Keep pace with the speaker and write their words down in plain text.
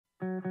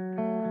When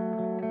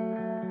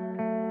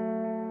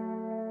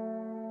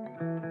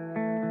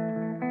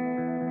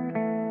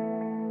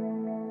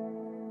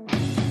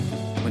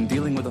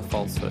dealing with a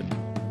falsehood,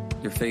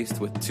 you're faced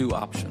with two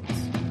options.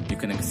 You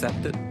can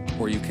accept it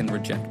or you can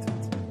reject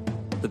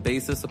it. The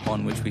basis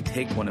upon which we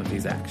take one of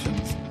these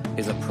actions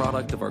is a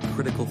product of our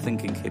critical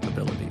thinking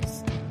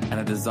capabilities and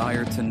a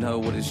desire to know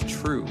what is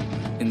true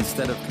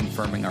instead of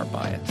confirming our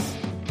bias.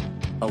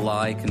 A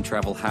lie can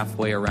travel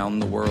halfway around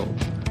the world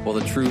while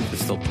the truth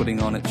is still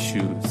putting on its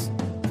shoes.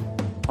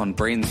 On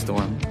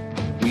Brainstorm,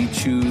 we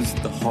choose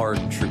the hard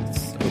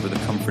truths over the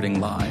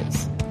comforting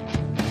lies.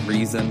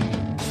 Reason,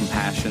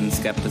 compassion,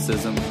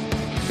 skepticism.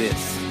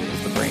 This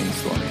is the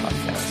Brainstorm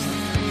Podcast.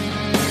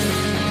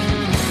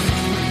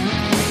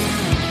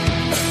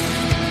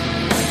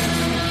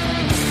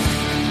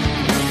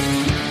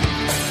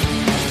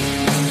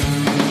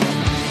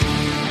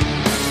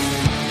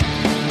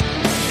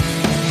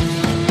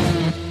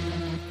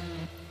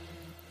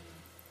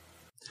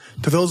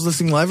 To those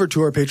listening live or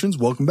to our patrons,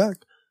 welcome back.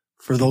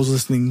 For those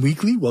listening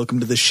weekly, welcome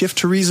to the Shift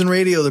to Reason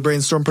Radio, the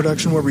Brainstorm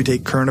production where we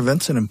take current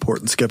events and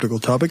important skeptical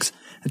topics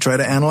and try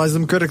to analyze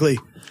them critically.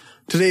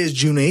 Today is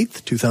June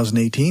 8th,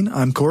 2018.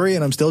 I'm Cory,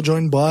 and I'm still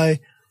joined by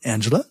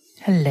Angela.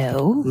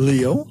 Hello.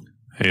 Leo.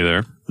 Hey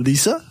there.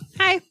 Lisa.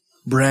 Hi.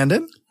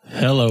 Brandon.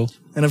 Hello.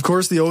 And of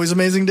course, the always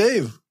amazing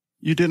Dave.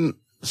 You didn't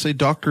say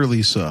Dr.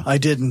 Lisa. I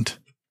didn't.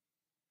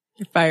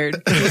 You're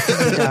fired.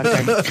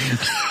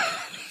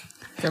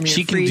 From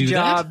your free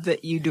job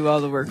that you do all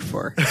the work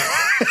for.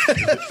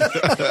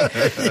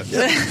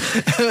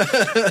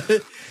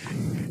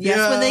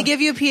 Yes, when they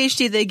give you a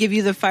PhD, they give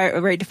you the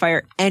right to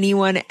fire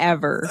anyone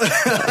ever.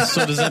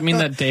 So does that mean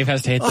that Dave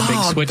has to hit the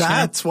big switch now?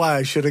 That's why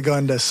I should have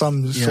gone to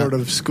some sort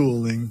of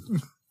schooling.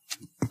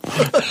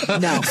 No.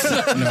 No,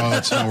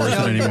 it's not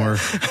worth it anymore.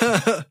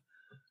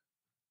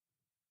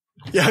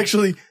 Yeah,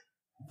 actually,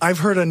 I've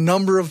heard a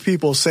number of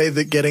people say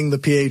that getting the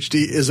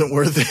PhD isn't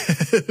worth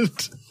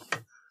it.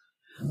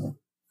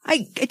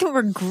 I don't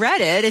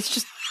regret it. It's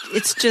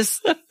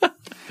just,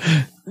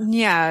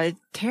 yeah,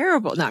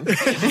 terrible. No,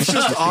 It's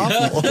just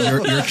awful.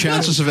 Your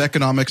chances of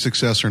economic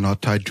success are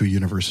not tied to a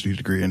university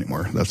degree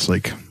anymore. That's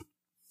like,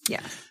 yeah.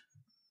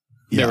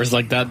 There was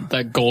like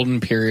that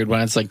golden period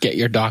when it's like, get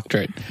your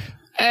doctorate.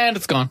 And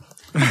it's gone.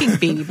 Fucking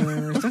baby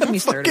boomers. Don't get me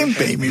started. Fucking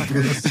baby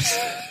boomers.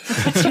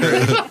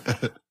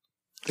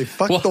 They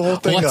fucked the whole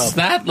thing up. What's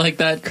that? Like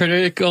that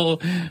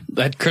critical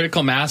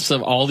mass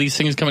of all these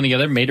things coming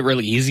together made it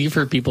really easy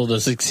for people to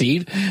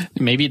succeed.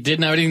 Maybe it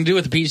didn't have anything to do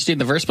with the PhD in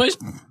the first place.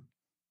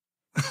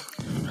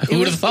 Who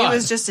would have thought? It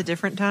was just a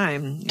different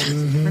time. It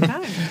was a different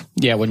time.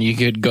 Yeah, when you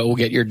could go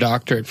get your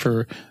doctorate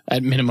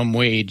at minimum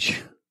wage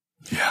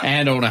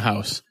and own a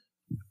house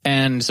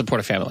and support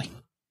a family.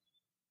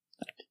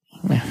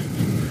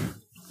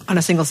 On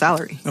a single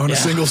salary. On a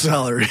single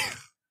salary.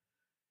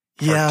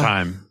 Yeah.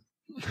 Part-time.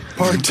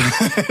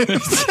 Part-time.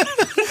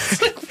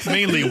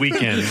 Mainly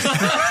weekends.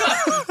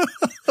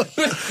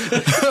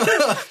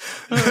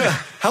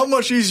 How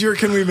much easier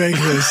can we make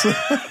this?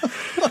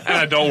 And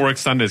I don't work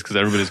Sundays because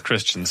everybody's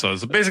Christian. So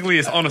basically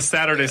it's on a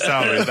Saturday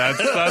salary.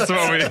 That's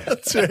what we...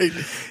 That's right.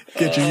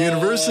 Get your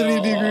university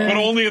degree. But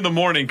only in the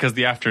morning because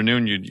the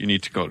afternoon you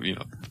need to go,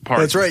 park.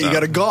 That's right. You got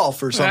to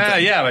golf or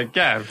something.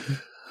 Yeah.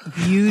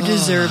 You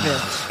deserve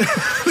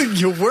it.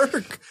 You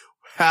work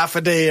half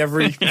a day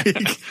every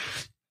week.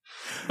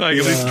 Like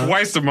at least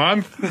twice a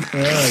month.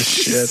 Oh,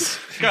 shit.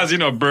 Because,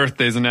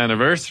 birthdays and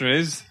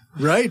anniversaries.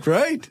 Right.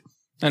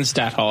 And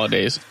stat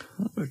holidays.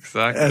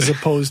 Exactly. As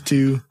opposed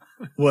to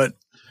what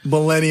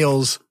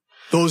millennials,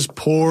 those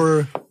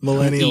poor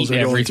millennials Eat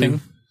are everything. going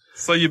to.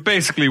 So you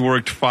basically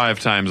worked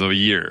 5 times a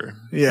year.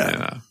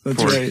 Yeah,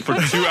 that's right. For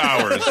 2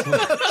 hours.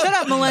 Shut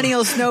up,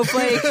 millennial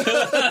snowflake.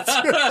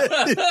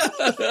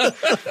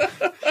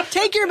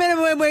 Take your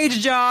minimum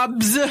wage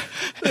jobs. And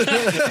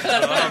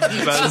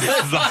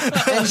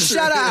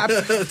shut up.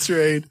 That's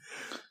right.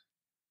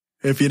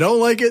 If you don't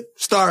like it,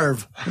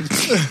 starve.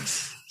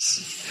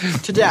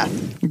 To death.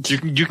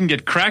 You can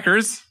get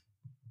crackers.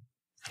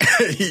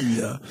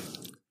 Yeah.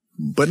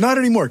 But not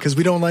anymore because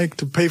we don't like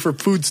to pay for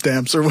food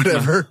stamps or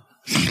whatever.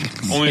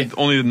 Only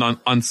the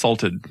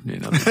unsalted,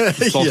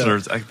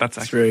 salted. Yeah.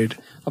 That's right.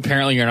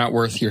 Apparently you're not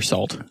worth your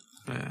salt.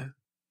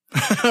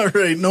 All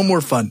right, no more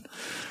fun.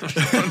 We're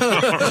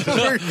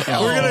going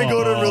to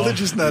go to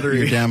religious nuttery.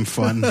 you're damn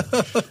fun.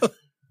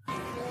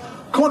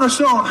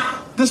 Cornerstone,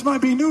 this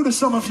might be new to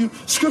some of you.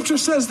 Scripture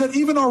says that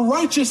even our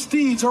righteous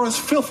deeds are as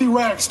filthy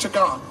rags to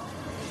God.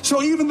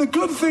 So even the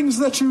good things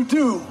that you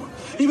do,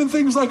 even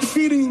things like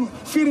feeding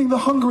the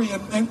hungry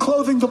and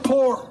clothing the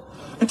poor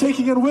and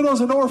taking in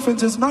widows and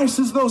orphans, as nice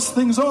as those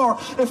things are,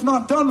 if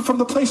not done from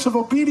the place of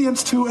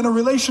obedience to and a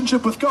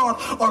relationship with God,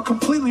 are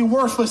completely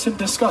worthless and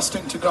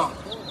disgusting to God.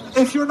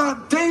 If you're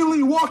not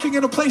daily walking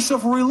in a place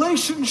of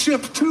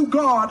relationship to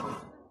God,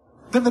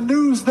 then the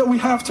news that we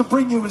have to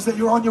bring you is that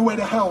you're on your way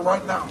to hell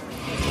right now.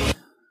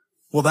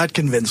 Well, that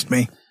convinced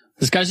me.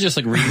 This guy's just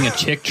like reading a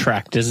chick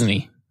tract, isn't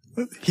he?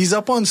 He's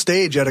up on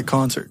stage at a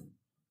concert.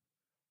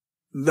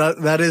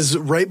 That is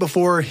right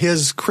before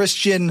his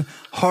Christian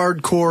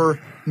hardcore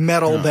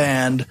metal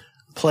band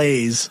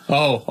plays.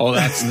 Oh,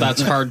 that's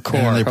hardcore.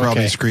 And they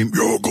probably Okay. scream,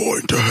 "You're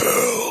going to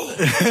hell."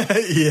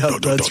 Yeah,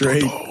 that's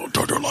right.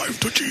 Turn your life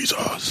to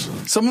Jesus.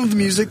 Some of the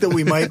music that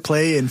we might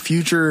play in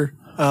future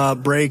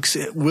breaks,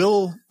 it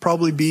will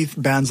probably be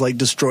bands like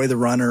Destroy the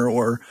Runner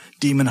or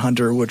Demon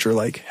Hunter, which are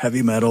like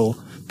heavy metal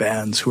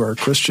bands who are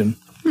Christian.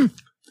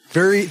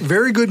 Very,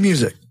 very good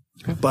music.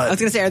 But I was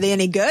going to say, are they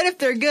any good? If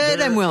they're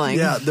good, I'm willing.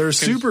 Yeah, they're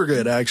super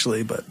good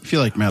actually, but I feel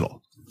like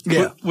metal.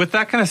 yeah. With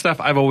that kind of stuff,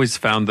 I've always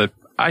found that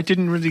I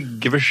didn't really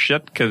give a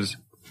shit because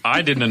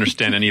I didn't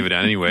understand any of it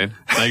anyway.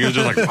 Like, it was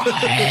just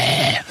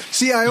like,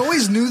 See, I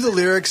always knew the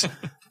lyrics,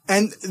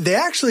 and they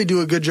actually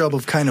do a good job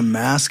of kind of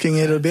masking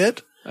it a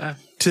bit.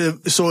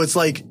 So it's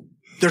like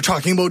they're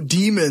talking about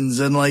demons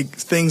and like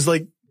things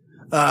like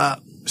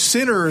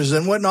sinners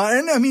and whatnot.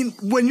 And I mean,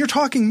 when you're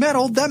talking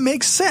metal, that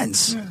makes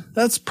sense.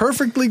 That's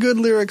perfectly good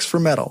lyrics for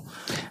metal.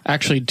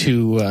 Actually,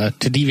 to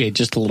deviate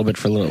just a little bit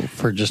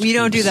for just We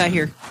don't do that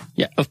here.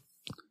 Yeah.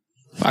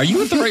 Are you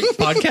with the right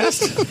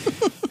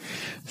podcast?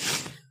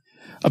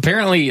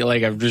 Apparently,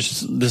 like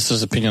this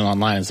is opinion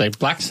online. It's like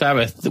Black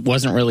Sabbath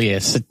wasn't really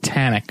a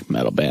satanic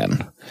metal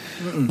band.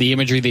 The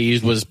imagery they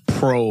used was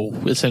pro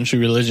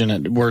essentially religion.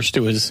 At worst,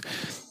 it was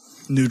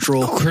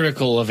Neutral.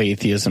 critical of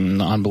atheism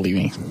and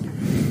unbelieving.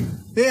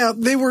 Yeah,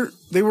 they were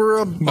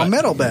a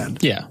metal band.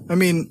 Yeah. I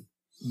mean,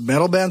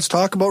 metal bands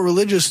talk about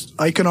religious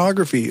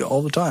iconography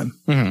all the time.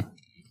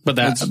 But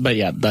that's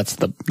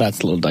the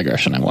little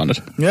digression I wanted.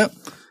 Yep.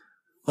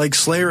 Like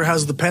Slayer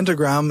has the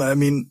pentagram. I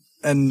mean,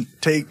 and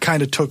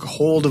kind of took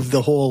hold of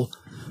the whole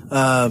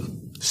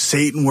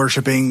Satan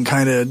worshiping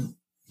kind of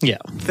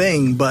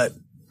thing, but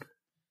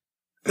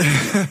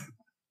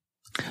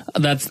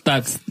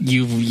that's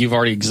you've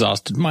already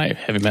exhausted my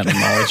heavy metal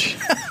knowledge.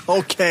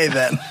 okay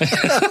then.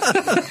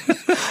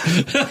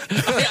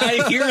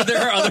 I hear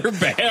there are other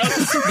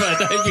bands,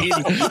 but I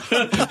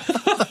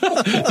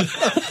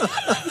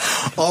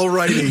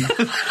Alrighty.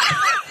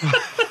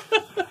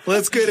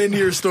 Let's get into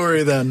your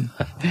story then.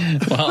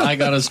 well, I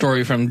got a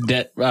story from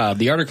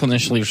the article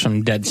initially was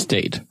from Dead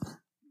State.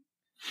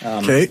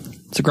 Okay.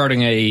 It's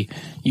regarding a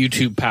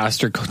YouTube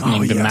pastor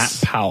named yes.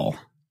 Matt Powell.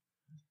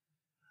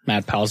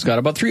 Matt Powell's got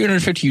about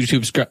 350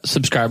 YouTube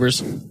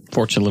subscribers.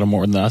 Fortunately, a little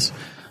more than us.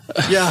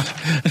 Yeah.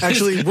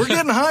 Actually, we're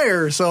getting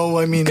higher, so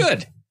I mean.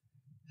 Good.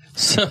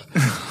 So,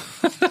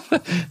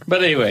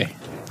 but anyway,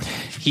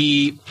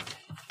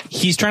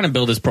 he's trying to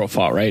build his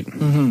profile, right?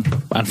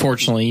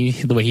 Unfortunately,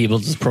 the way he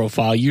builds his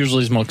profile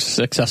usually is most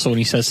successful when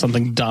he says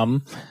something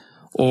dumb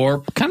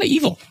or kind of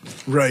evil.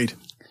 Right.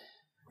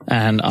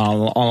 And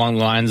along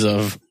the lines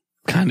of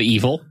kind of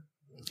evil.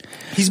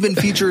 He's been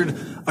featured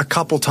a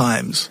couple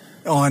times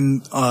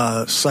on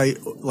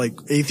like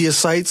atheist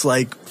sites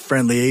like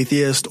Friendly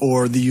Atheist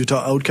or the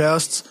Utah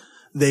Outcasts.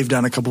 They've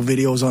done a couple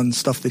videos on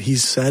stuff that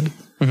he's said.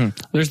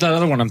 There's that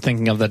other one I'm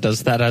thinking of that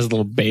has a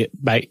little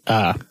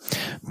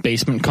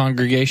basement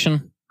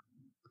congregation.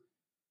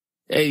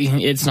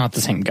 It's not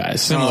the same guy.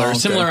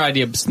 Similar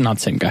idea, but not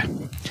the same guy.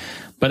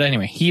 But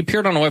anyway, he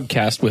appeared on a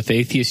webcast with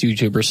atheist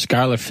YouTuber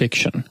Skylar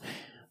Fiction,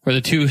 where the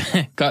two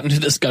got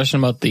into discussion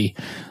about the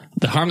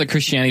harm that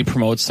Christianity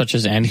promotes, such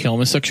as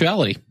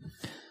anti-homosexuality.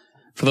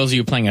 For those of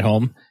you playing at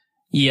home,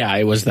 yeah,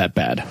 it was that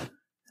bad.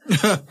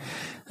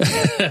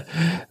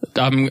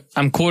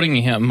 I'm quoting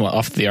him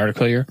off the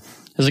article here.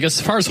 It's like,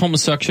 as far as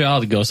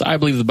homosexuality goes, I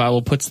believe the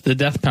Bible puts the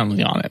death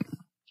penalty on it.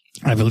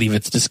 I believe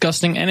it's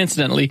disgusting, and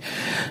incidentally,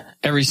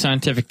 every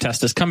scientific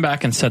test has come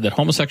back and said that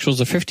homosexuals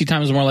are 50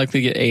 times more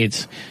likely to get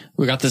AIDS.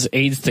 We got this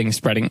AIDS thing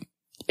spreading.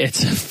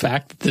 It's a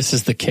fact that this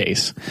is the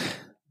case.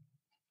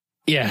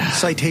 Yeah.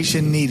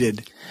 Citation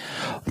needed.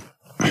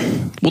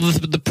 Well,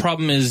 the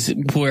problem is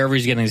whoever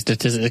he's getting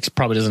statistics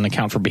probably doesn't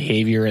account for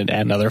behavior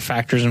and other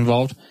factors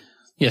involved.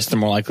 Yes, they're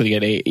more likely to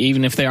get AIDS.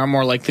 Even if they are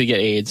more likely to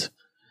get AIDS,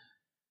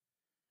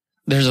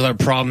 there's other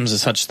problems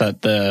as such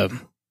that the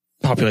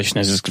population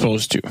is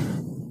exposed to.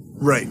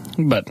 Right.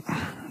 But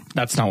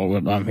that's not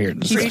what I'm here to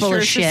discuss. Pretty sure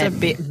it's just a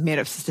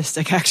made-up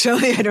statistic,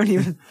 actually. I don't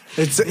even...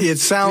 It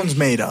sounds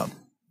made up.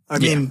 I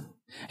mean...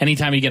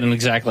 Anytime you get an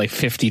exact,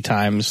 50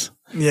 times...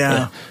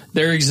 Yeah.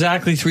 They're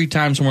exactly 3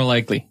 times more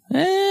likely.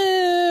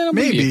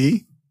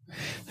 Maybe.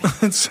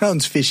 It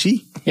sounds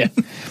fishy. Yeah.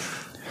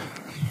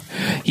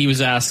 He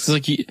was asked,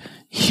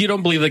 you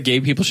don't believe that gay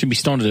people should be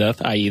stoned to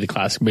death, i.e. the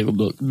classic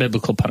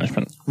biblical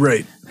punishment.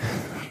 Right.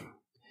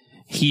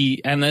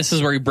 And this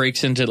is where he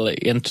breaks into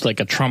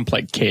a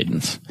Trump-like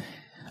cadence.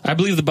 I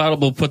believe the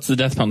Bible puts the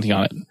death penalty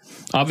on it.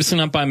 Obviously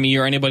not by me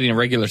or anybody in a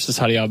regular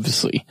society,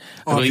 obviously.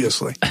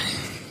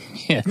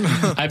 Yeah.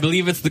 I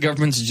believe it's the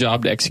government's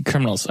job to execute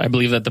criminals. I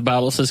believe that the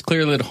Bible says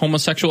clearly that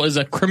homosexual is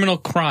a criminal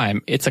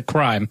crime. It's a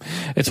crime.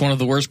 It's one of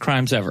the worst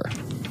crimes ever.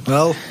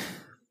 Well,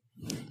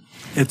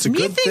 it's a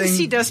good thing. He thinks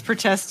he does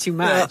protest too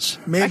much.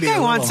 Yeah, maybe that guy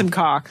wants some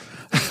cock.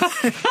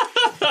 He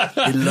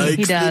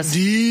likes the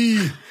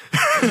D.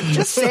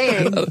 Just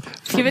saying.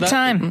 Give it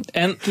time.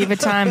 And give it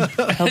time.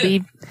 He'll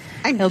be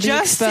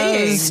just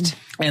exposed. saying.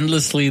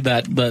 endlessly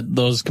that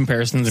those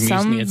comparisons amuse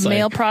Some me. It's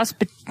male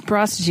like,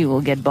 prostitute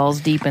will get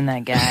balls deep in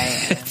that guy.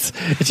 it's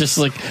just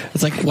like,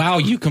 it's like, wow,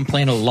 you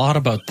complain a lot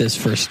about this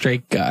for a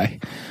straight guy.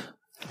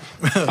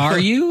 Are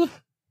you?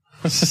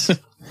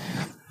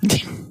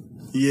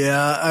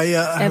 Yeah, I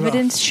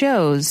Evidence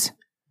shows.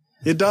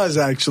 It does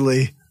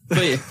actually.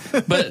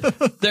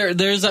 But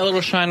there's that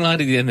little shining light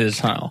at the end of the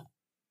tunnel.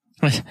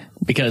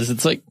 Because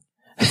it's like,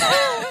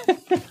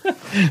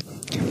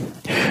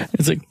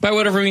 it's like, by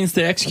whatever means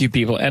they execute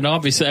people. And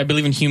obviously, I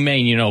believe in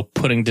humane,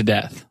 putting to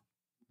death.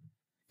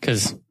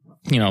 Because,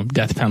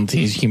 death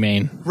penalty is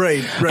humane.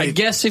 Right. I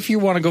guess if you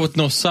want to go with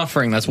no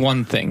suffering, that's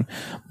one thing.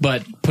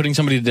 But putting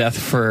somebody to death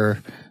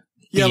for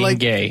being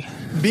gay.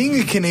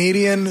 Being a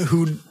Canadian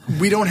who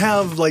we don't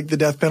have like the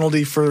death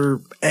penalty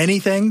for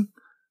anything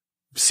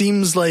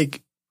seems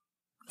like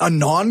a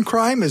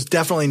non-crime is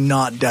definitely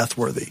not death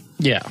worthy.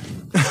 Yeah.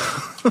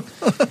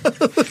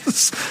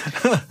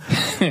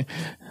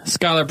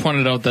 Skylar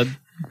pointed out that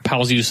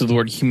Powell's use of the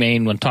word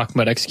humane when talking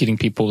about executing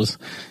people was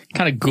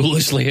kind of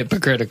ghoulishly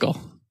hypocritical.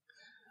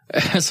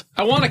 As,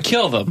 I want to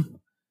kill them,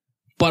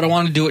 but I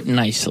want to do it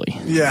nicely.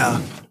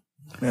 Yeah.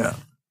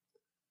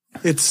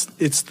 It's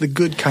the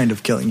good kind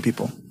of killing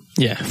people.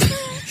 Yeah.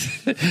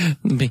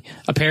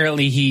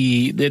 Apparently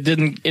it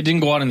didn't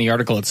go on in the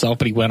article itself,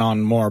 but he went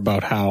on more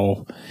about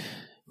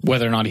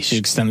whether or not he should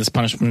extend this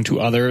punishment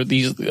to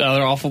these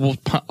other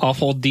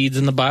awful deeds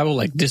in the Bible,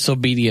 like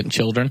disobedient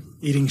children,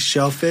 eating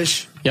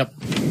shellfish. Yep.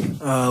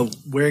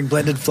 Wearing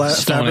blended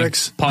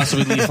fabrics,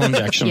 possibly lethal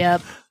injection.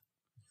 Yep.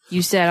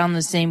 You sat on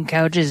the same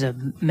couch as a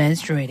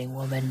menstruating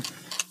woman.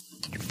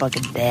 You're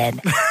fucking dead.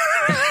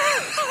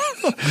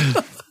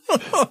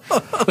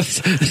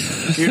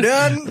 You're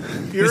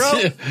done. You're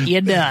up.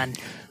 You're done.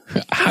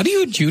 How do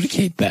you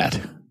adjudicate that?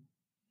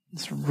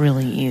 It's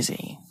really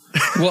easy.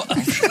 Well,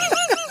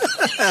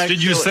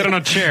 did you sit on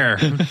a chair?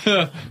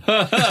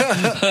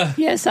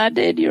 Yes, I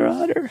did, Your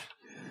Honor.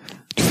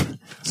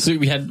 So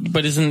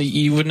wouldn't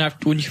you have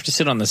to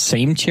sit on the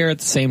same chair at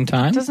the same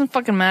time? It doesn't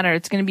fucking matter.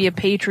 It's going to be a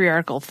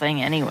patriarchal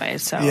thing anyway.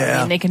 So yeah. I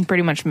mean, they can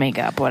pretty much make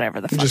up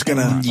whatever the fuck. Just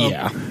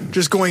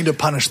going to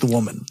punish the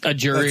woman. A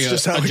jury.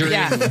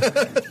 Yeah.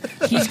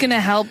 He's going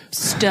to help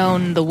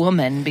stone the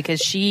woman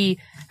because she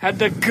had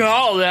the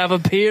gall to have a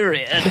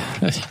period.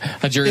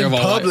 A jury in of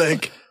all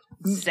public.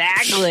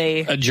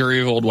 Exactly. A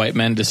jury of old white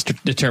men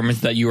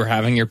determines that you were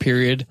having your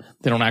period.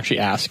 They don't actually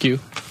ask you.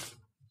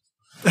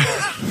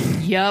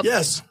 Yep.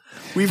 Yes.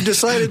 We've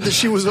decided that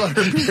she was on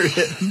her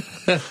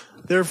period.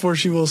 Therefore,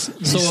 she will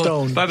be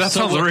stoned. That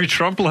sounds very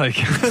Trump-like.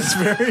 That's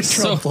very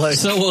Trump-like.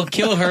 So we'll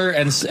kill her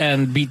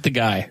and beat the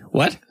guy.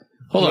 What?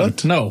 Hold on.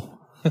 No.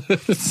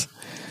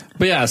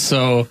 But yeah,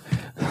 so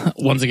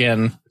once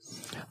again,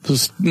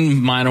 this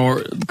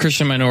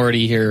Christian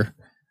minority here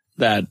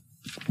that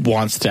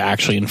wants to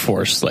actually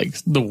enforce like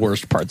the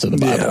worst parts of the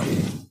Bible.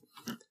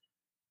 Yeah.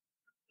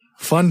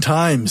 Fun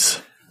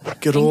times.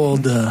 Good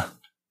old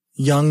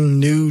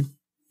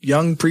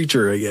young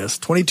preacher, I guess.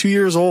 22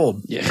 years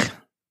old. Yeah.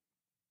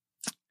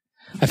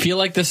 I feel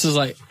like this is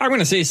like, I'm going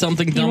to say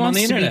something dumb on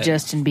the internet. He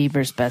wants to be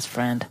Justin Bieber's best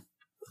friend.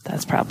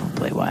 That's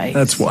probably why.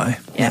 That's why.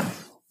 Yeah.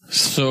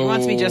 So He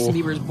wants to be Justin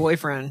Bieber's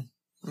boyfriend.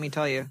 Let me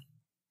tell you.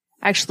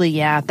 Actually,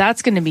 yeah,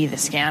 that's going to be the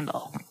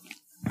scandal.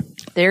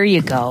 There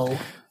you go.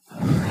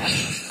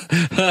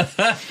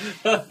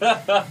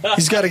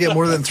 He's got to get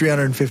more than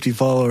 350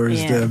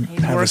 followers to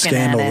have a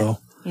scandal, though.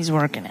 He's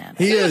working at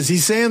it. He is.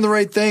 He's saying the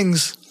right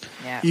things.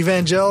 Yeah.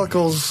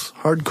 Evangelicals,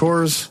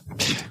 hardcores.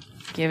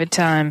 Give it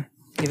time.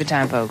 Give it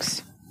time,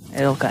 folks.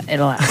 It'll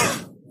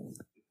happen.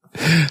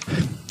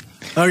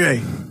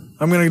 Okay.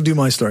 I'm going to do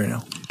my story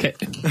now. Okay.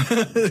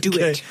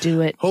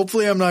 Do it.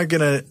 Hopefully I'm not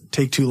going to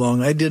take too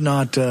long. I did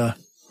not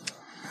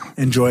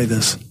enjoy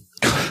this.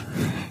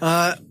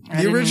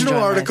 The original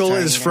article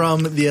is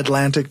from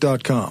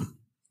theatlantic.com.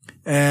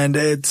 And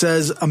it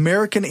says,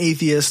 American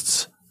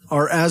atheists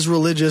are as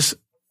religious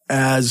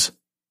as,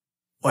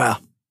 wow.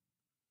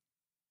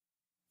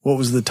 What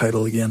was the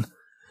title again?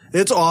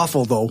 It's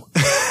awful, though.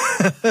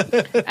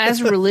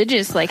 As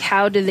religious, like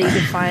how do they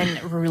define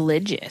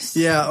religious?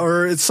 Yeah,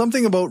 or it's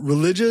something about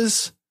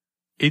religious.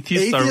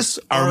 Atheists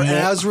are more,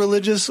 as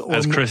religious or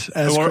as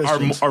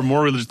Christians. Are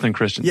more religious than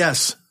Christians.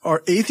 Yes.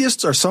 Our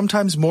atheists are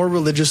sometimes more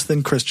religious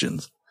than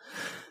Christians.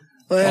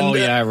 And,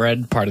 I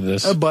read part of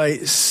this. By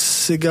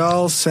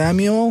Sigal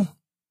Samuel.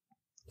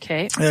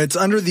 Okay. It's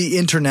under the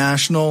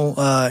international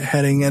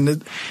heading,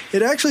 and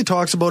it actually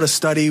talks about a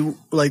study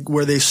like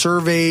where they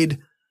surveyed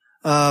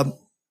about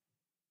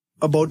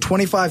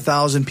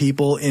 25,000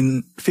 people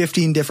in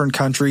 15 different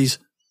countries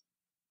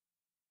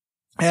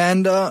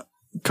and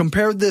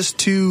compared this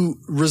to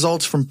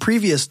results from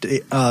previous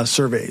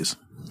surveys.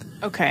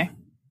 Okay.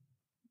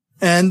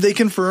 And they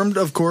confirmed,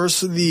 of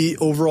course, the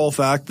overall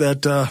fact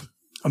that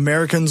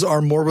Americans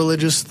are more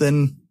religious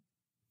than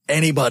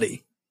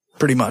anybody,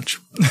 pretty much.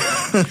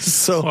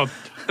 So,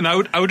 and I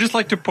would just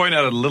like to point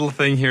out a little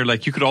thing here.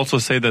 Like, you could also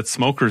say that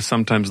smokers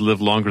sometimes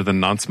live longer than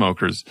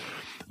non-smokers.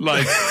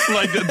 Like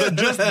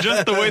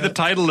just the way the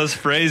title is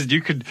phrased,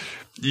 you could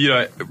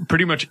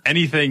pretty much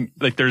anything,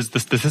 like there's the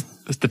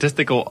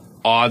statistical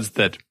odds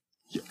that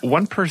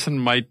one person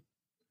might.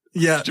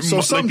 Yeah,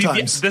 so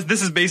sometimes.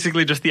 This is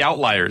basically just the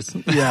outliers.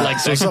 Yeah,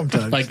 so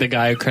sometimes. Like the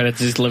guy who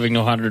credits his living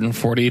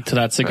 140 to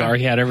that cigar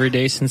he had every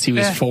day since he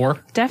was 4.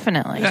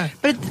 Definitely. Yeah.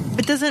 But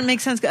it doesn't make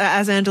sense.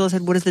 As Angela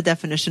said, what is the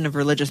definition of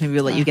religious? Maybe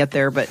we'll let you get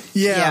there, but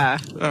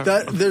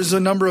there's a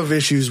number of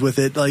issues with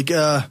it. Like,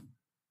 the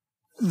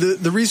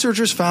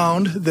researchers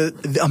found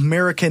that the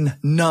American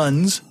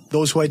nuns,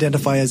 those who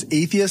identify as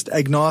atheist,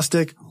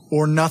 agnostic,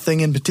 or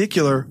nothing in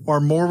particular, are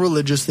more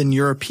religious than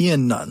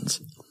European nuns.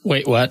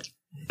 Wait, what?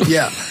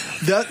 Yeah,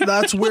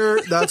 that's where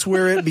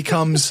it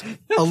becomes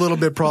a little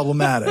bit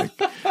problematic.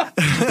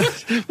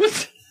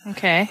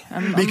 Okay,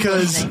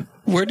 because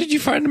where did you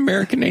find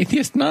American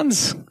atheist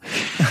nuns?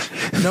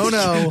 No,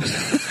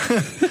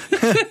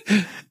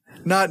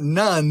 not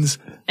nuns.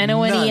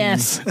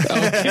 NONES.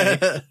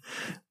 Okay.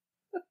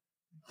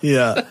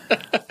 Yeah.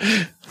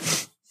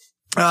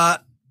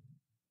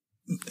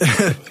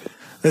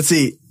 Let's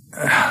see.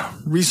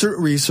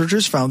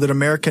 Researchers found that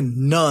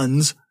American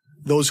nuns,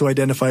 those who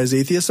identify as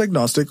atheist,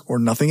 agnostic, or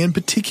nothing in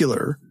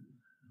particular,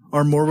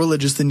 are more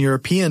religious than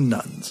European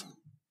nuns.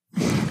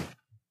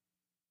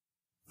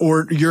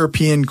 Or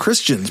European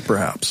Christians,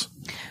 perhaps.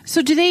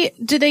 So do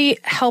they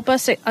help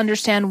us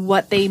understand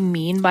what they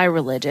mean by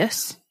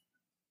religious?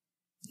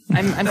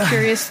 I'm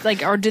curious,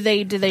 like, or do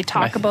they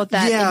talk about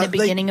that in the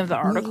beginning of the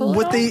article?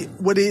 What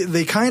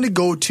they kind of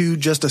go to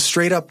just a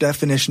straight up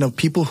definition of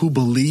people who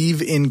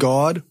believe in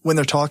God when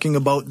they're talking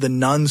about the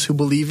nuns who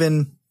believe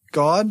in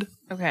God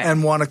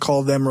and want to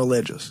call them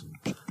religious.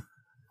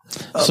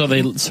 So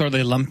are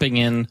they lumping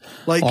in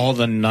like all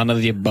the none of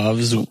the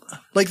aboves?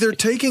 Like they're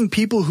taking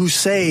people who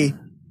say,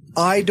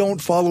 I don't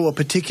follow a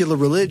particular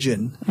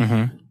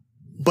religion,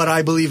 but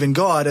I believe in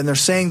God, and they're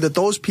saying that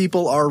those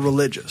people are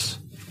religious.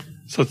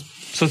 So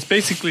it's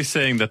basically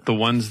saying that the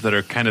ones that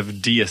are kind of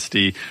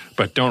deisty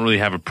but don't really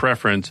have a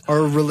preference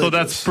are religious. So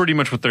that's pretty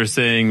much what they're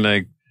saying.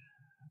 Like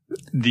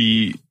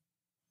the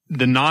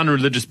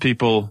non-religious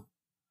people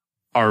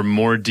are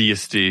more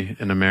deisty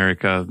in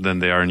America than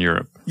they are in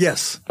Europe.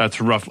 Yes, that's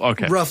roughly what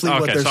they're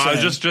saying. So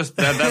I was just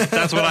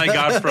that's what I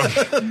got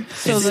from.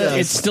 So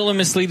it's still a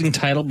misleading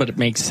title, but it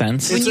makes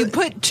sense. When you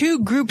put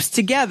two groups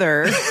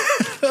together,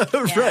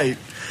 right?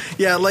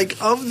 Yeah,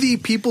 like of the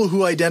people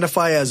who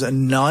identify as a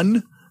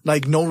nun.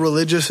 Like no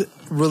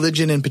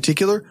religion in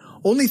particular,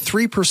 only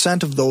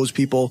 3% of those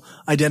people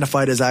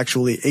identified as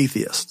actually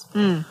atheist.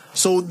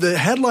 So the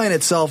headline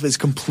itself is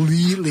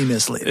completely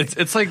misleading. It's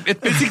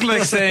basically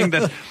like saying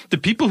that the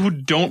people who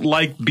don't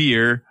like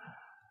beer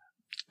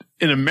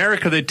in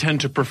America they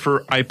tend to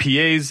prefer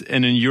IPAs,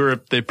 and in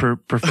Europe they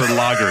prefer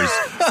lagers.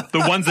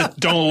 The ones that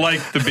don't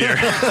like the beer.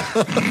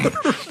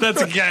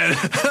 That's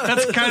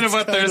kind of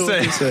what they're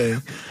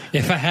saying.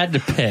 If I had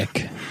to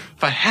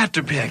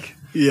pick.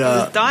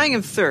 Yeah. Dying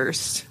of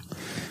thirst.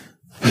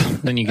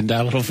 Then you can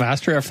die a little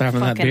faster after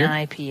having that beer.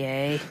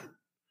 IPA.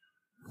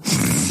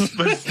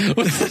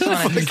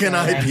 Fucking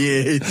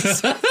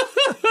IPAs.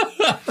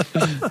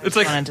 It's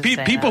like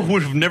people who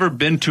have never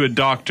been to a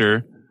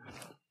doctor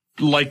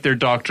like their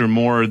doctor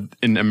more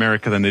in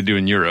America than they do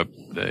in Europe.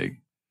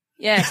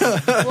 Yes.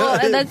 Well,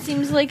 and that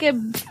seems like a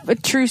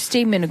true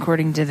statement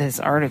according to this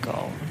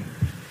article.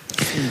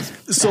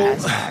 So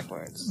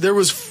there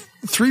was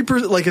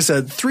 3%, like I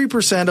said,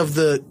 3% of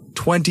the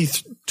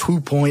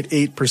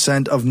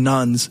 22.8% of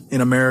nuns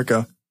in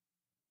America,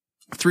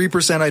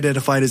 3%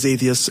 identified as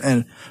atheists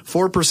and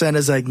 4%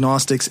 as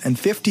agnostics and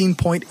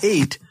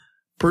 15.8%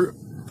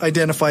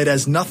 identified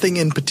as nothing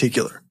in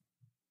particular.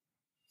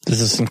 Does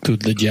this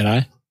include the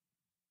Jedi?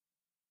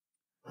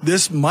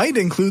 This might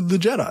include the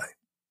Jedi.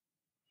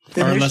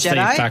 Or unless they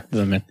factor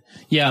them in.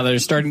 Yeah,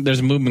 there's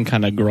a movement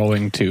kind of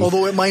growing too.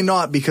 Although it might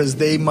not, because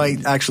they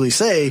might actually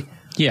say,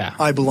 yeah,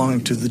 I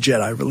belong to the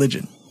Jedi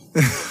religion.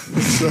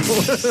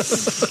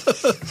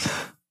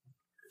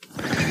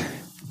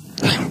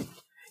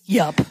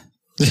 Yup.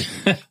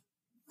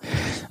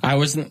 I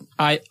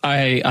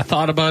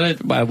thought about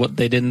it, but what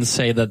they didn't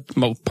say that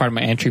part of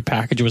my entry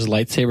package was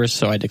lightsabers,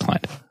 so I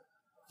declined.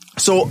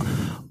 So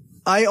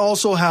I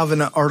also have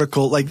an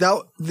article like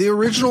that. The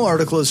original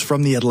article is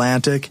from The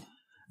Atlantic,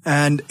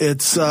 and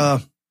it's, I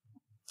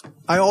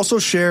also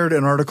shared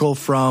an article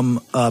from,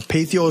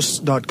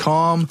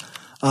 pathos.com,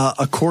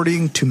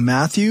 according to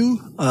Matthew,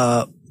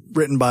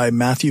 written by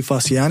Matthew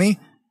Faciani.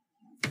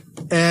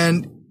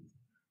 And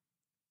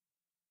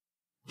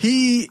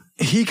he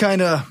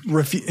kind of,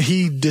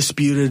 he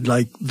disputed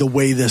like the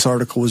way this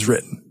article was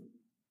written.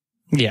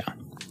 Yeah.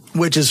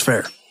 Which is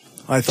fair,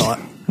 I thought.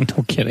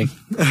 No kidding.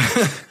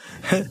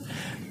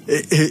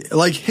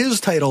 Like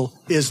his title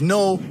is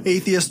 "No,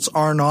 Atheists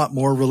Are Not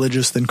More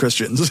Religious Than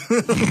Christians."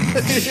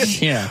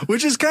 Yeah.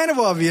 Which is kind of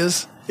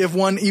obvious if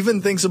one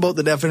even thinks about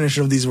the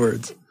definition of these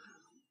words.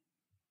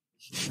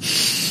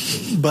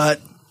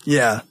 But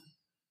yeah,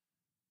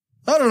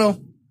 I don't know.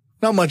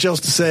 Not much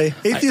else to say.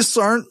 Atheists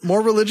aren't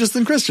more religious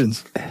than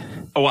Christians.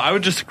 Oh, well, I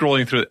was just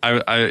scrolling through.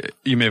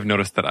 You may have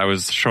noticed that I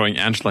was showing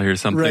Angela here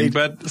something, Right.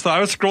 but so I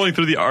was scrolling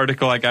through the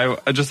article, like I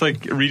just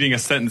like reading a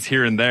sentence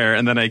here and there,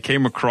 and then I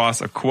came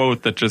across a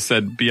quote that just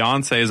said,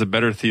 "Beyonce is a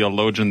better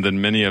theologian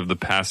than many of the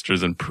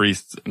pastors and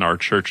priests in our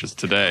churches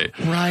today."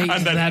 Right.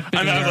 And then, that big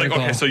and then I was like,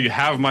 article. "Okay, so you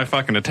have my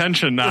fucking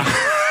attention now."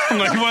 I'm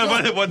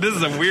like, what? This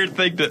is a weird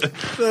thing to.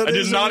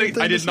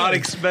 I did not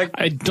expect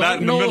I that don't in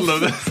the know middle if of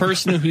the this.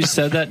 person who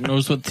said that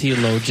knows what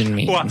theologian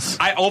means. Well,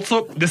 I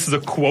also, this is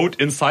a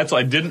quote inside, so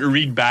I didn't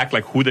read back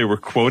like who they were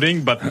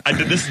quoting, but I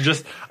did this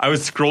just, I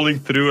was scrolling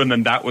through and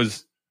then that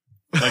was,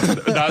 like,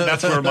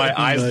 that's where my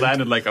eyes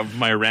landed, like, of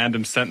my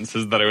random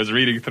sentences that I was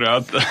reading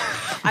throughout the.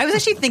 I was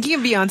actually thinking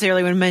of Beyonce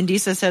earlier when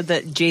Mandisa said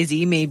that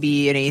Jay-Z may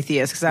be an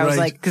atheist, because I was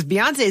Right. like, because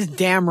Beyonce is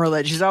damn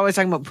religious. She's always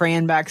talking about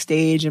praying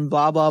backstage and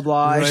blah, blah,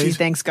 blah. Right. She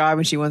thanks God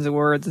when she wins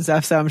awards and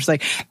stuff. So I'm just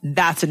like,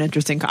 that's an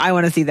interesting, I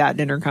want to see that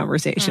dinner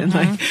conversation.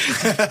 Like,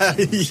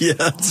 Yeah,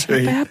 that's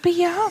right. About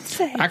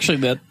Beyonce. Actually,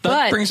 that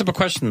But- brings up a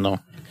question, though.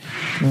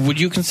 Would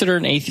you consider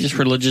an atheist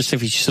religious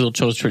if he still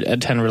chose to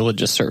attend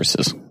religious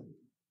services?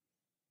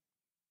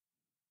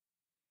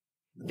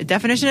 the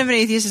definition of an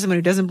atheist is someone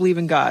who doesn't believe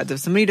in God. If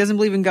somebody who doesn't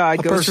believe in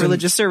God goes person- to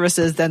religious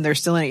services, then they're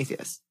still an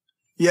atheist.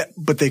 Yeah,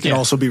 but they can Yeah.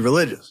 also be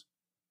religious.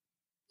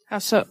 How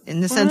so? In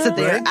the sense that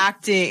they are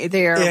Right.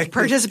 they are Yeah,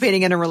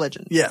 participating in a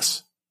religion.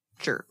 Yes.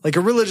 Sure. Like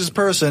a religious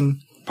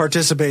person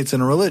participates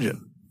in a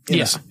religion.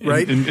 Yes.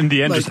 Right? In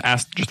the end, Like-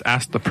 just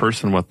ask the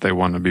person what they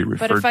want to be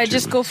referred to. But if I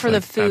just go for the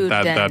Like, food,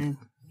 then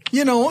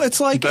You know, it's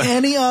like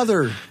any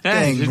other yeah,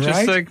 thing, it's just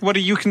right? like, what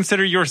do you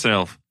consider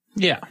yourself?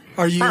 Yeah.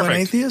 Are you an Perfect.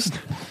 atheist?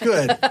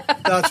 Good.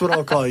 That's what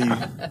I'll call you.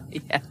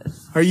 Yes.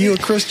 Are you a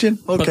Christian?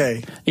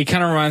 Okay. It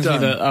kind of reminds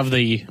Done. me of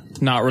the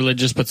not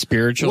religious but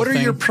spiritual What are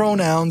thing. your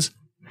pronouns?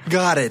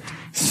 Got it.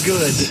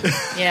 Good.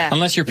 yeah.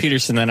 Unless you're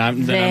Peterson, then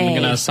I'm They.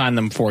 going to assign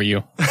them for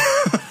you.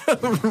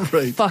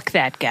 Right. Fuck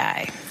that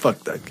guy.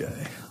 Fuck that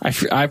guy.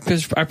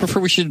 I prefer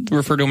we should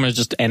refer to him as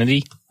just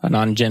entity, a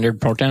non-gendered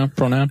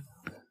pronoun.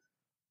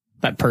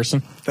 That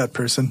person. That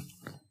person.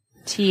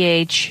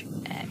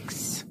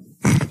 THX.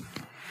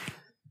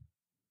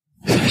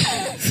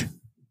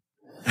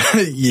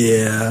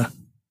 Yeah.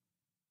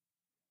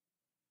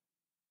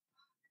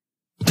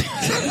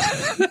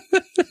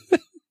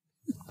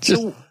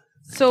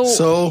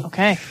 So,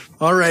 Okay.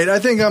 all right. I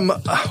think I'm,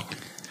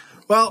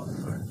 well,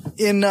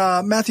 in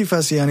Matthew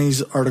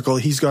Fasciani's article,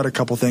 he's got a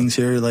couple things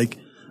here, like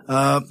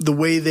the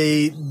way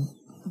they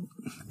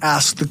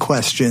ask the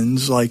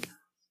questions, like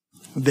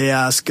they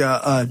ask,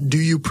 do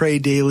you pray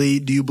daily?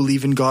 Do you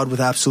believe in God with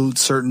absolute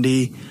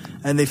certainty?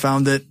 And they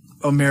found that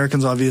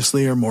Americans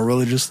obviously are more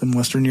religious than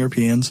Western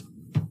Europeans.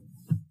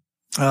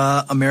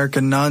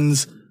 American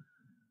nuns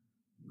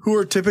who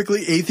are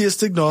typically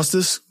atheist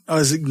agnostics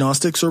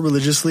or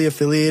religiously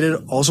affiliated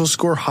also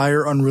score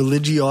higher on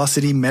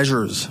religiosity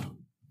measures.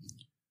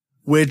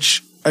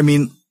 Which, I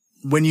mean,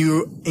 when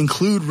you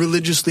include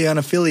religiously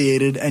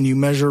unaffiliated and you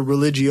measure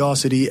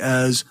religiosity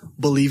as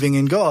believing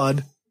in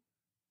God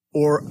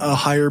or a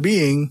higher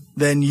being,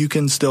 then you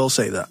can still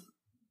say that.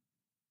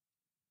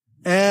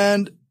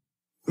 And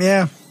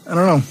yeah, I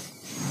don't know.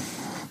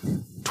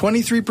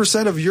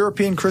 23% of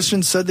European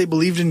Christians said they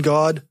believed in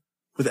God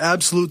with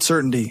absolute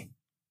certainty,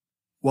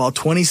 while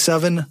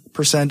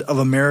 27% of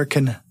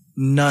American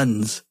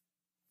nuns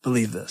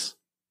believe this.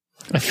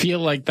 I feel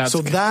like that's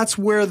So that's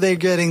where they're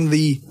getting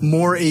the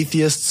more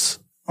atheists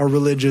are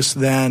religious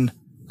than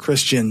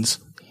Christians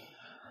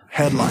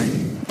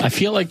headline. I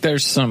feel like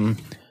there's some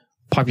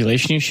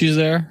population issues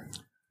there.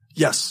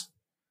 Yes.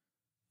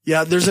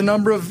 Yeah, there's a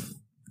number of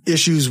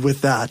issues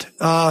with that.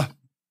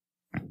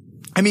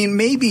 I mean,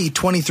 maybe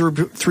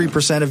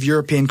 23% of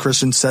European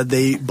Christians said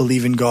they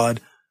believe in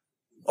God,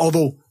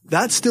 although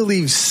that still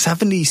leaves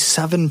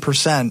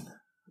 77%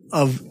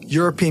 of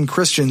European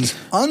Christians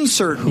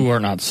uncertain Who are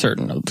not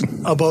certain of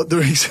them. about the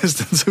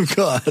existence of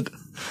God.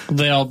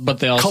 They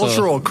also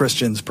Cultural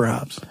Christians,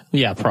 perhaps.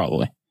 Yeah,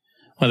 probably.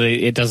 Well,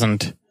 it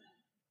doesn't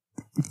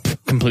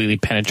completely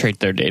penetrate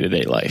their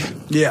day-to-day life.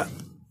 Yeah.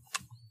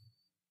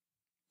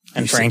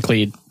 And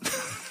frankly,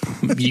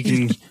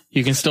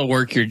 you can still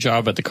work your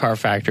job at the car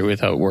factory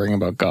without worrying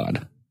about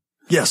God.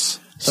 Yes,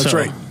 that's So-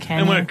 right.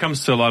 And when it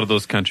comes to a lot of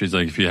those countries,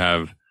 like if you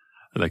have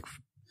like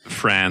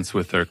France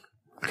with their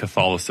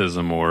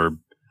Catholicism or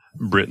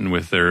Britain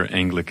with their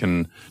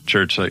Anglican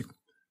church, like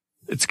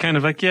it's kind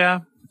of like, yeah,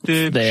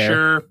 There.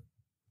 sure.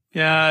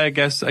 Yeah, I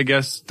guess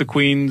the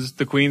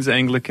Queen's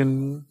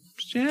Anglican.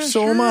 Yeah,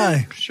 So sure, am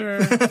I.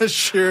 Sure.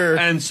 Sure.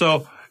 And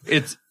so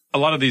it's a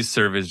lot of these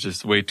surveys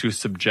just way too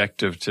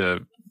subjective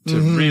to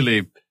Mm-hmm.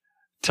 really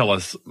tell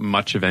us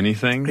much of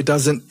anything. It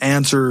doesn't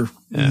answer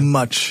Yeah.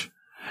 much.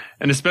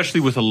 And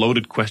especially with a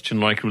loaded question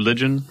like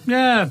religion.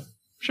 Yeah,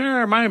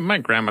 sure. My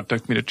grandma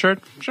took me to church.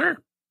 Sure.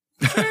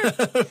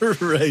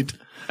 Right.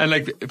 And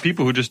like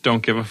people who just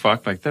don't give a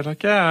fuck, like they're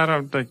like, yeah, I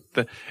don't like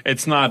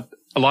it's not,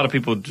 a lot of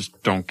people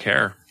just don't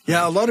care.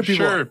 Yeah, a lot of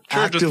people Sure,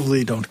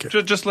 actively don't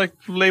care. Just like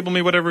label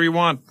me whatever you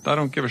want. I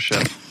don't give a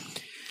shit.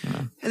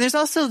 And there's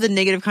also the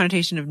negative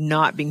connotation of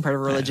not being part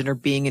of a religion or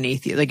being an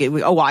atheist. Like,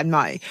 I'm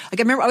not. Like,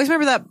 I always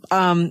remember that.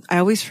 I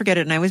always forget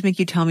it, and I always make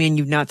you tell me, and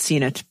you've not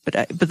seen it.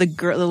 But the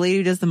lady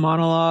who does the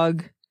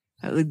monologue,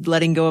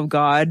 letting go of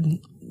God.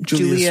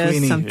 Julia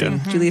Sweeney. something.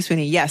 Yeah. Julia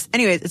Sweeney. Yes.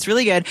 Anyways, it's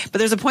really good. But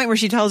there's a point where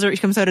she tells her, she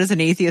comes out as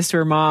an atheist to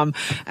her mom,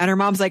 and her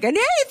mom's like, an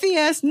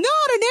atheist, not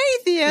an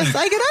atheist.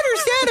 I can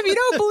understand if you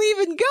don't believe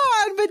in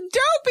God, but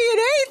don't be an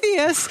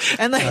atheist.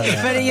 And like,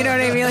 but you know what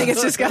I mean? Like,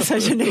 it's just got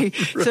such a,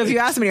 so if you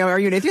ask somebody, are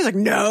you an atheist? Like,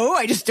 no,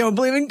 I just don't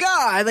believe in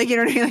God. Like, you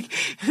know what I mean? Like,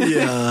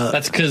 Yeah.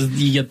 That's because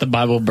you get the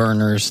Bible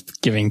burners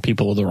giving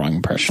people the wrong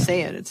impression.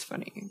 say it. It's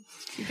funny.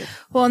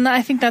 Well, and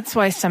I think that's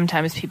why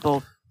sometimes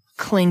people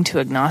cling to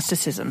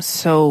agnosticism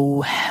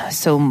so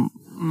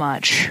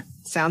much.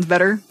 Sounds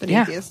better than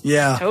atheist.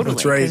 Yeah, Totally.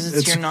 that's right.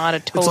 Because you're not a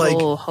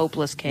total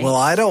hopeless case. Well,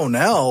 I don't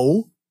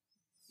know.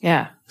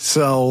 Yeah.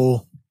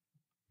 So,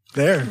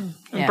 there.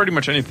 Yeah. Pretty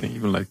much anything,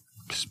 even like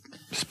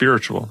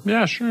spiritual.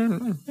 Yeah, sure.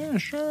 Yeah,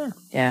 sure.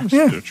 Yeah.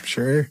 Yeah,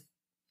 sure.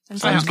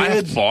 I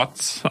have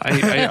thoughts.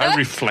 I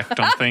reflect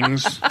on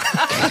things.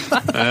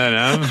 I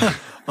don't know.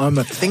 I'm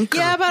a thinker.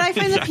 Yeah, but I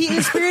find that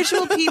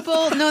spiritual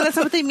people, no, that's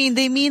not what they mean.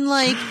 They mean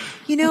like,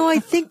 I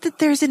think that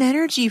there's an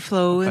energy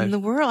flow in the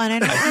world, and I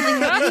don't really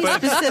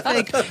have any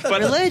specific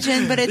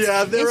religion, but it's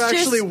they're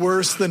actually just,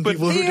 worse than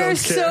people who don't care. They're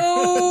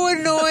so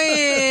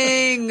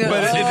annoying.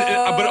 But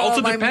it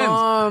also my depends.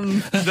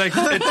 Mom. Like,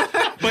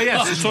 but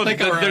yeah, so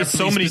there's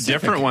so many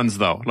different ones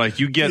though. Like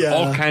you get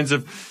all kinds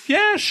of,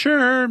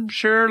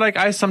 sure. Like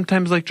I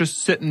sometimes like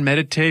just sit and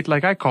meditate.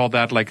 Like I call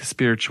that like a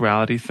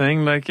spirituality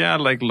thing. Like,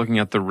 like looking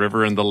at the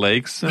river and the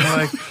lakes and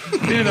like,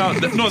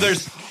 no,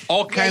 there's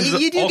all kinds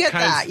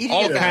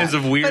kinds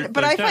of weird.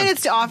 But I find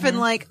it's often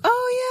like,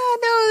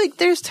 like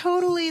there's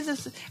totally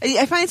this.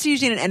 I find it's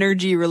usually an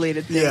energy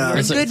related thing, or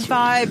a good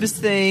vibes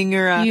thing,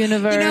 or a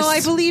universe.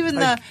 I believe in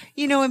the,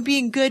 and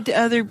being good to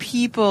other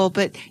people,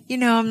 but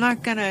I'm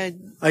not gonna.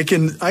 I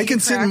can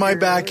sit in my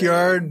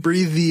backyard,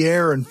 breathe the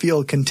air, and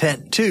feel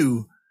content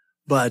too.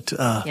 But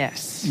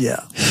yes,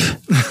 yeah,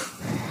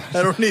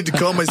 I don't need to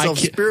call myself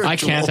spiritual. I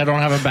can't. I don't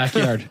have a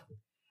backyard.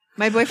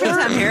 My boyfriend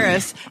Sam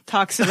Harris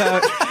talks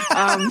about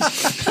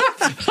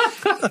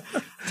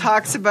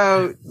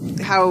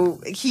how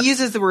he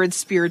uses the word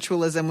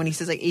spiritualism when he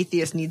says like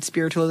atheists need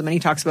spiritualism, and he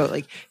talks about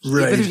like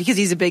because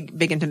he's a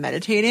big into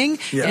meditating.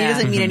 Yeah. And he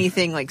doesn't mean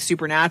anything like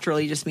supernatural.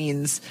 He just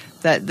means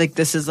that like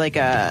this is like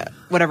an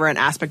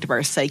aspect of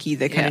our psyche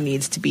that kind of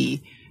needs to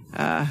be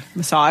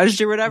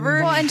massaged or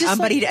whatever. Well, and just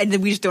but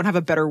we just don't have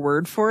a better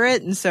word for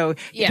it. And so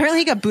apparently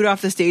he got booed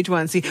off the stage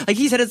once. He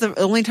said it's the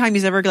only time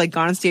he's ever like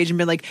gone on stage and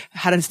been like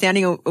had a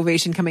standing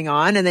ovation coming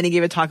on. And then he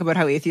gave a talk about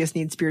how atheists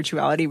need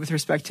spirituality with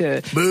respect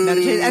to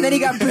meditation. And then he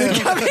got booed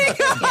coming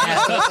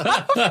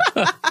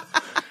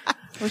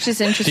which is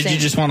interesting. Did you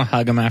just want to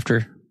hug him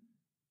after?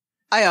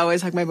 I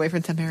always hug my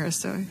boyfriend Sam Harris.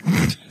 So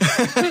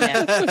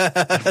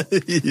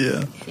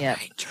yeah.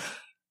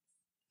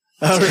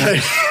 All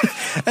right.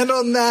 And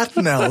on that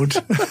note,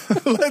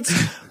 let's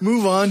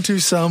move on to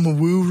some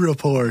woo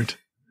report.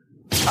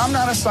 I'm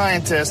not a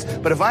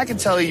scientist, but if I can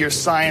tell you your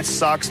science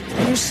sucks,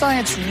 then your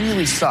science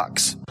really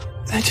sucks.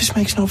 That just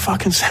makes no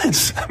fucking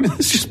sense. I mean,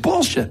 it's just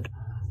bullshit.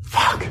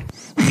 Fuck.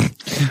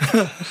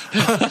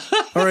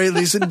 All right,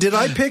 Lisa, did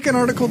I pick an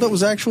article that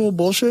was actual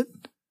bullshit?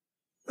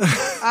 Yeah.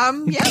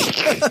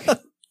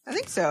 I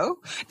think so.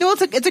 No,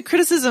 it's a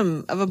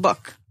criticism of a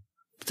book.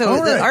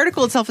 So the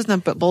article itself is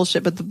not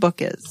bullshit, but the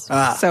book is.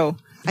 So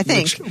I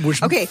think. Which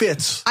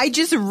fits. I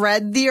just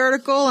read the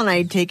article and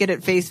I take it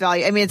at face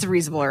value. I mean, it's a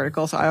reasonable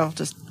article, so I'll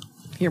just,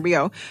 here we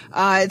go.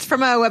 It's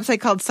from a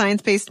website called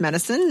Science-Based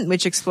Medicine,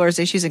 which explores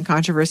issues and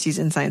controversies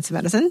in science and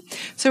medicine.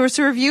 So it's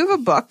a review of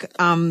a book,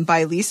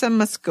 by Lisa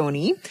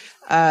Mosconi.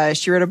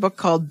 She wrote a book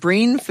called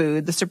Brain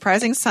Food, The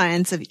Surprising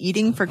Science of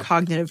Eating for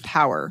Cognitive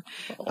Power.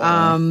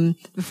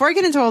 Before I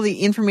get into all the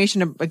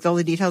information, like all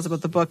the details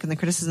about the book and the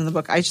criticism of the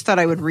book, I just thought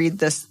I would read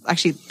this,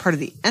 actually part of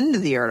the end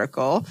of the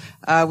article,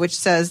 which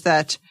says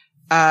that,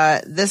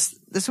 this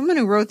woman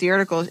who wrote the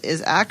article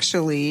is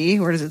actually,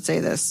 where does it say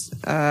this?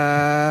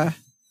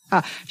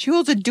 She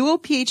holds a dual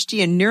PhD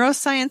in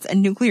neuroscience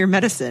and nuclear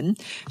medicine.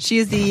 She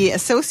is the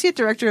associate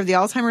director of the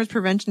Alzheimer's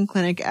Prevention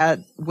Clinic at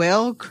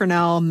Weill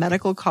Cornell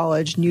Medical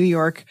College, New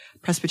York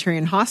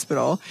Presbyterian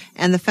Hospital,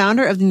 and the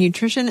founder of the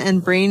Nutrition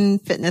and Brain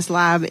Fitness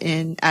Lab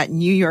at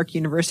New York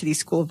University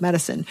School of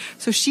Medicine.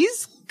 So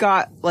she's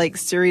got like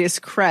serious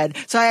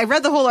cred. So I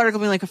read the whole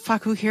article being like,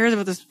 fuck, who cares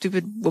about the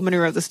stupid woman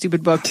who wrote the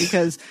stupid book?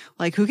 Because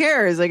like, who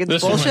cares? Like,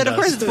 it's bullshit. Of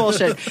course it's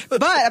bullshit.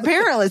 But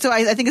apparently, so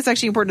I think it's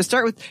actually important to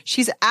start with,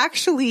 she's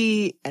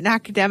actually an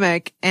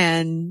academic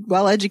and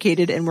well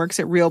educated and works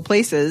at real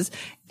places.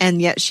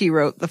 And yet she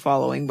wrote the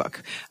following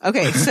book.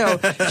 Okay. So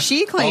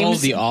she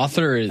claims the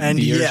author is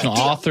the original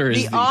author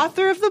is the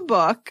author of the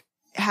book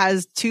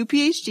has 2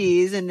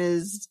 PhDs and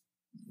is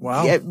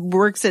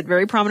works at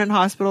very prominent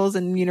hospitals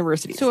and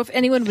universities. So if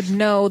anyone would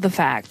know the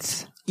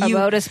facts,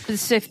 about a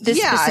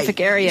specific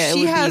area. She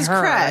it would has be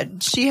her.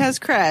 cred. She has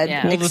cred.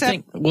 Yeah.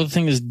 Well, the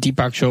thing is,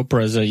 Deepak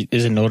Chopra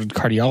is a noted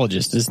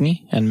cardiologist, isn't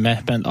he? And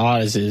Mehmet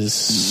Oz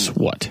is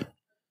what?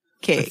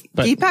 Okay,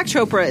 Deepak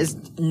Chopra is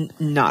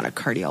not a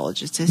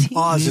cardiologist, is he?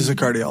 Oz is a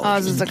cardiologist.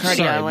 Oz is a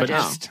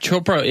cardiologist.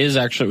 Chopra is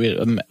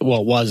actually,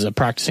 was a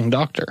practicing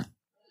doctor.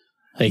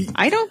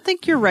 I don't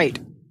think you're right.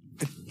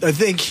 I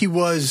think he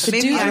was. The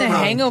dude in the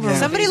Hangover. Yeah.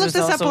 Somebody look was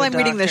this up also while a I'm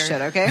reading this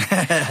doctor. shit,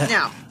 okay?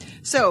 Now,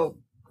 so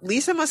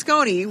Lisa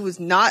Mosconi, who's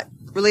not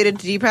related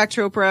to Deepak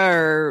Chopra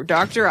or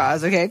Dr.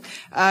 Oz, okay,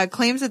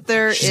 claims that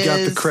She's got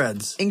the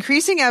creds.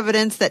 Increasing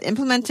evidence that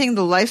implementing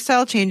the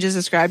lifestyle changes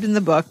described in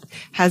the book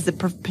has the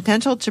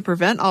potential to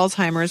prevent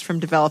Alzheimer's from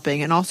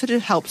developing and also to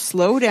help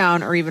slow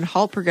down or even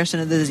halt progression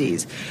of the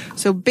disease.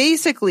 So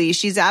basically,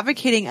 she's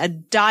advocating a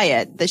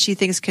diet that she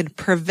thinks could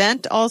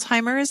prevent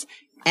Alzheimer's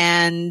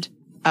and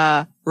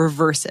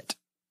reverse it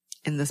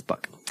in this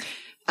book.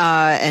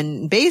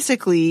 And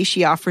basically,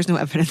 she offers no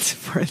evidence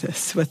for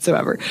this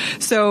whatsoever.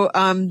 So,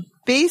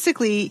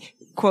 basically,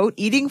 quote,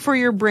 eating for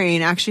your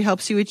brain actually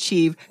helps you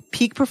achieve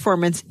peak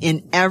performance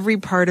in every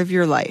part of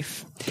your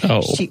life.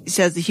 Oh. She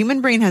says the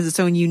human brain has its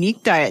own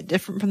unique diet,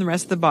 different from the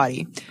rest of the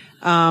body.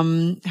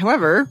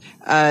 However,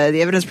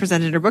 the evidence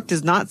presented in her book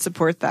does not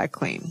support that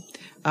claim.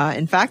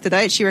 In fact, the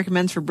diet she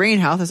recommends for brain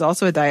health is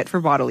also a diet for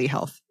bodily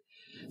health.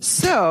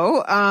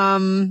 So,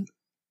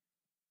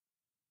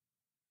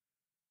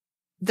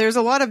 there's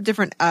a lot of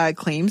different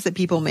claims that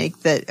people make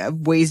that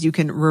ways you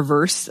can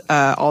reverse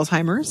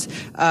Alzheimer's,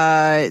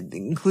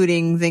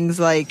 including things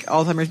like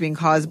Alzheimer's being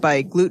caused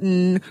by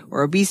gluten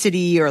or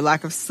obesity or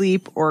lack of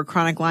sleep or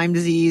chronic Lyme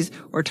disease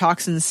or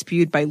toxins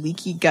spewed by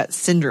leaky gut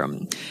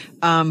syndrome.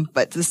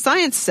 But the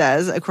science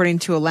says, according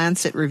to a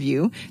Lancet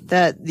review,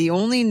 that the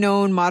only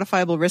known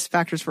modifiable risk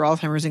factors for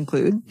Alzheimer's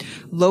include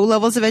low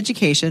levels of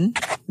education,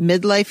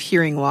 midlife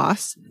hearing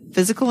loss,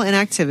 physical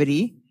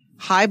inactivity,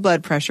 high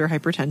blood pressure,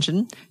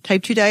 hypertension,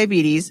 type 2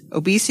 diabetes,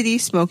 obesity,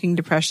 smoking,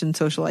 depression,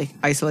 social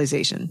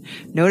isolation.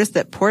 Notice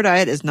that poor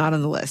diet is not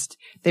on the list.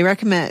 They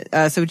recommend,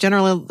 so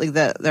generally, like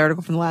the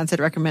article from the Lancet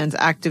recommends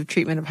active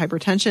treatment of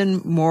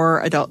hypertension,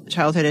 more adult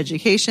childhood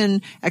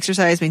education,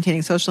 exercise,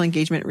 maintaining social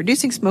engagement,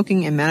 reducing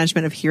smoking, and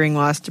management of hearing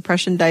loss,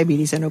 depression,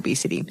 diabetes, and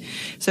obesity.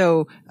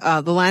 So,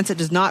 the Lancet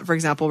does not, for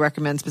example,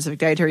 recommend specific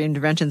dietary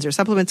interventions or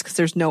supplements because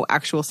there's no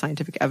actual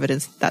scientific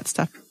evidence that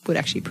stuff would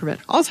actually prevent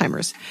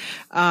Alzheimer's.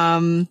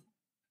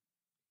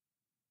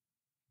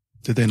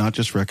 Did they not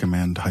just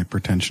recommend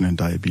hypertension and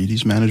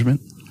diabetes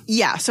management?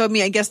 Yeah. So, I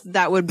mean, I guess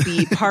that would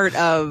be part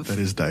of... That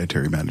is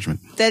dietary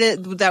management.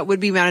 That would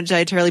be managed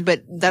dietarily,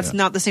 but that's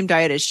not the same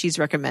diet as she's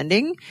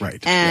recommending.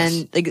 Right. And,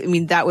 yes. like, I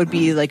mean, that would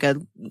be like a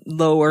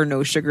low or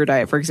no sugar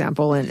diet, for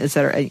example, and et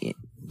cetera,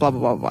 blah, blah,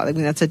 blah, blah. I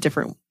mean, that's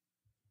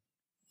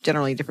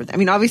generally different. I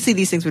mean, obviously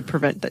these things would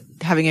prevent,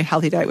 having a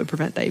healthy diet would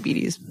prevent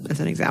diabetes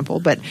as an example,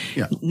 but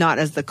not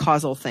as the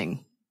causal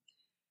thing.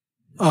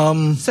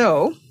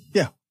 So...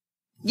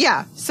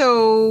 Yeah.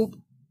 So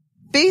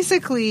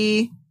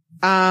basically,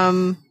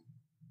 the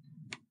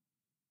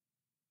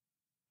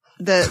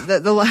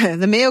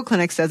Mayo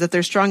Clinic says that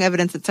there's strong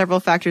evidence that several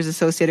factors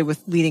associated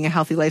with leading a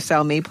healthy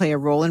lifestyle may play a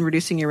role in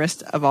reducing your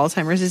risk of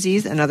Alzheimer's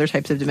disease and other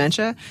types of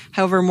dementia.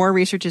 However, more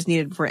research is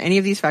needed before any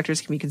of these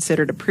factors can be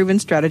considered a proven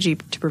strategy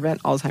to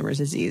prevent Alzheimer's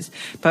disease.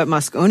 But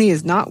Mosconi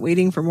is not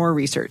waiting for more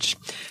research.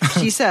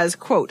 She says,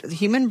 quote, the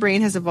human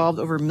brain has evolved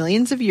over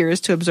millions of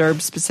years to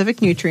absorb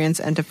specific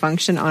nutrients and to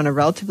function on a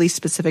relatively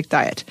specific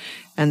diet.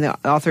 And the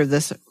author of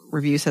this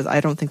review says,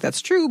 I don't think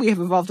that's true. We have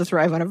evolved to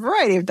thrive on a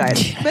variety of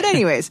diets. But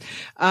anyways.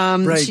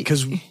 Right,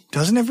 because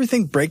doesn't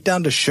everything break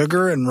down to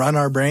sugar and run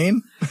our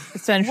brain?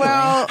 Essentially.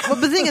 Well,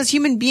 the thing is,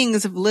 human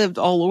beings have lived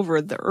all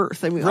over the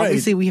earth. I mean,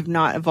 obviously we have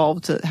not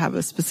evolved to have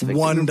a specific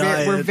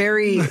diet. We're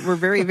very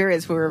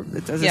various.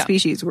 As a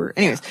species.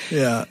 Anyways.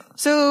 Yeah.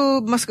 So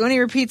Mosconi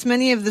repeats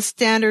many of the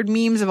standard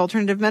memes of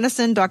alternative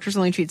medicine. Doctors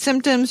only treat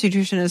symptoms.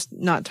 Nutrition is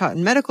not taught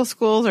in medical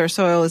schools. Our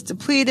soil is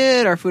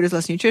depleted. Our food is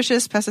less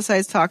nutritious.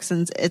 Pesticides,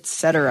 toxins,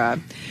 etc.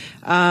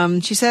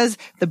 She says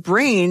the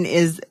brain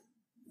is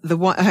the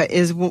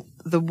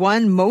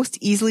one most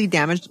easily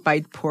damaged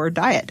by poor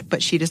diet,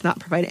 but she does not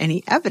provide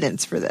any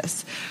evidence for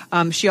this.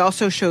 She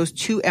also shows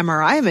 2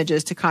 MRI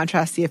images to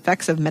contrast the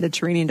effects of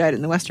Mediterranean diet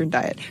and the Western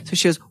diet. So she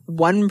shows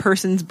one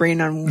person's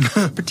brain on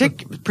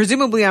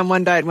presumably on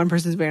one diet, one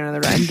person's brain on the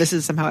other, and this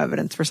is somehow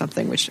evidence for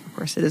something, which of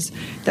course it is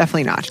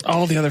definitely not.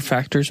 All the other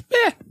factors,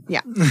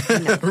 Yeah.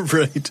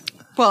 Right.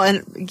 Well,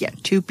 and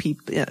 2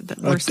 people.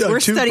 Worst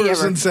study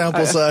ever.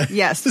 Sample size.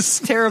 Yes.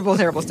 Terrible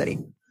study.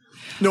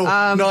 No,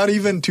 not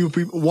even 2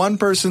 people. 1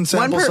 person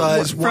sample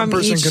size, one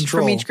person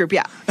control. From each group,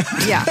 yeah.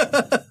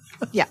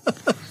 Yeah.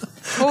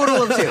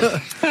 Total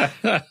of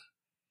 2.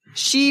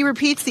 She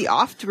repeats the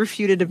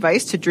oft-refuted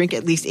advice to drink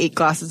at least 8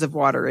 glasses of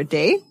water a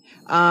day.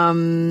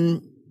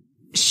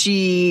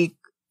 She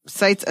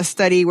cites a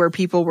study where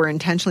people were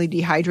intentionally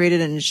dehydrated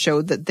and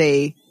showed that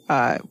they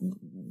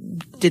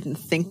didn't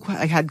think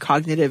I had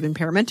cognitive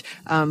impairment,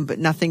 but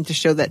nothing to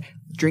show that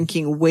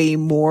drinking way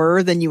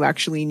more than you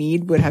actually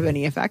need would have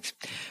any effect.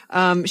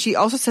 She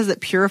also says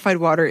that purified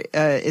water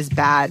is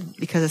bad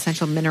because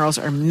essential minerals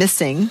are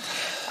missing.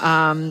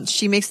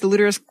 She makes the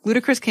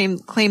ludicrous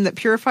claim that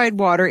purified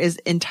water is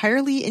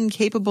entirely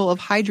incapable of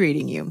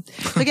hydrating you.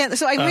 Again,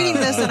 so I'm reading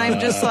this and I'm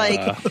just like,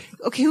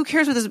 okay, who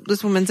cares what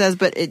this woman says?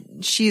 But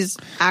she's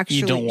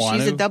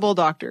a double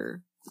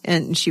doctor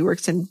and she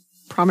works in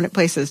prominent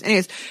places.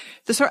 Anyways,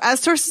 as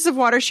sources of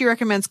water, she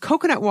recommends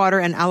coconut water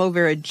and aloe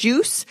vera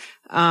juice.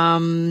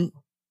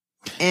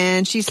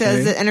 And she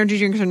says that energy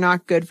drinks are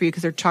not good for you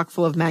because they're chock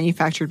full of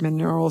manufactured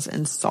minerals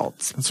and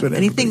salts. That's what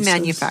anything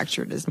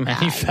manufactured is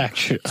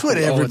manufactured. That's what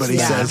everybody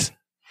says.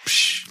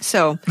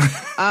 So,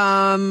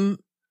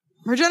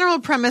 her general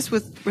premise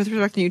with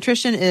respect to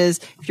nutrition is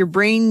if your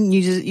brain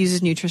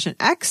uses nutrition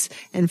X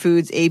and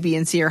foods A, B,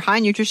 and C are high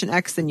nutrition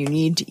X, then you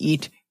need to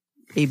eat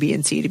A, B,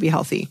 and C to be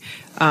healthy,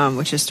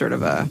 which is sort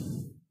of a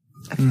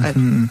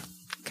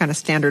kind of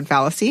standard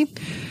fallacy.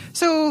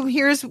 So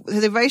here's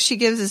the advice she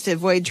gives is to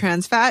avoid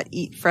trans fat,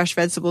 eat fresh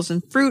vegetables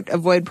and fruit,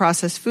 avoid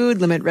processed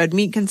food, limit red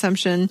meat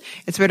consumption.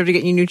 It's better to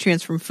get your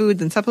nutrients from food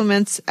than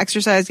supplements,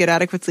 exercise, get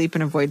adequate sleep,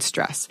 and avoid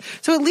stress.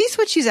 So at least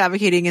what she's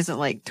advocating isn't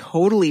like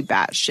totally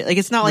batshit. Like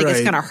it's not like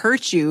it's going to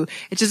hurt you.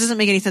 It just doesn't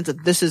make any sense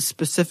that this is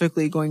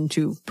specifically going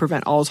to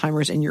prevent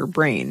Alzheimer's in your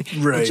brain.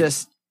 Right. It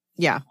just,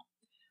 yeah.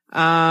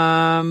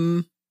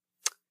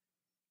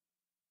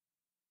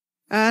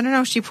 I don't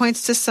know. She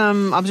points to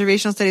some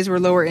observational studies where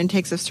lower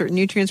intakes of certain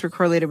nutrients were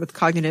correlated with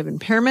cognitive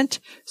impairment.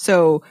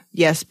 So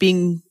yes,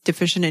 being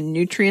deficient in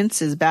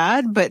nutrients is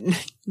bad, but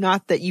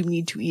not that you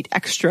need to eat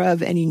extra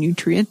of any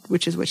nutrient,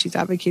 which is what she's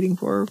advocating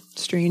for.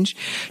 Strange.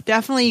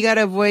 Definitely you got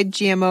to avoid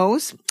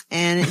GMOs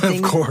and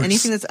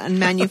anything that's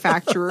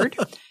unmanufactured.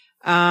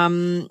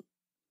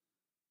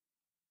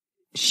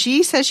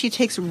 She says she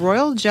takes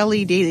royal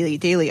jelly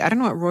daily. I don't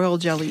know what royal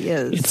jelly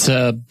is. It's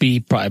a bee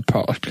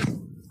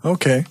byproduct.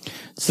 Okay.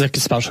 It's like a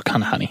special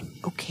kind of honey.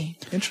 Okay.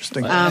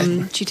 Interesting.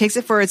 She takes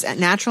it for its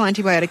natural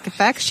antibiotic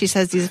effects. She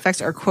says these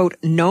effects are, quote,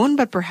 known,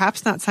 but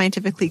perhaps not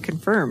scientifically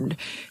confirmed.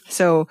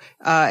 So,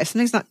 if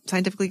something's not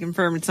scientifically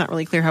confirmed, it's not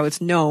really clear how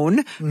it's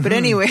known. Mm-hmm. But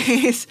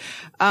anyways,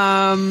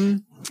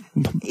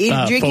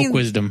 drinking folk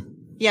wisdom.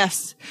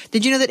 Yes.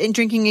 Did you know that in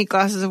drinking 8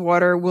 glasses of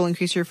water will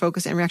increase your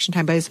focus and reaction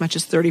time by as much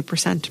as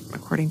 30%,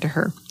 according to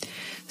her?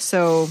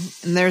 So,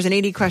 and there's an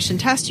 80-question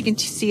test you can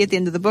see at the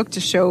end of the book to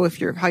show if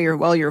how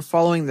you're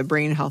following the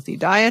brain healthy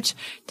diet.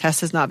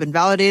 Test has not been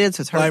validated,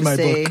 so it's hard to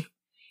say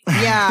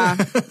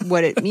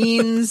what it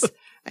means.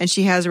 And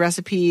she has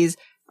recipes,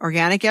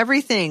 organic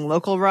everything,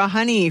 local raw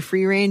honey,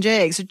 free range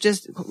eggs, so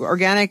just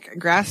organic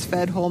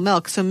grass-fed whole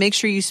milk. So make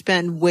sure you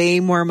spend way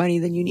more money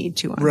than you need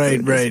to on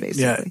food,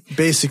 basically. Yeah.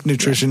 Basic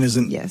nutrition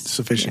isn't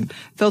sufficient. Yeah.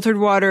 Filtered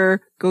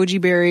water, goji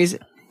berries,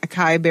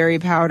 acai berry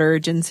powder,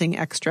 ginseng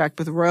extract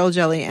with royal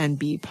jelly and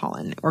bee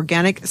pollen,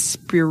 organic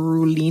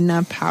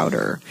spirulina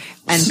powder,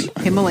 and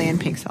Himalayan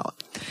pink salt.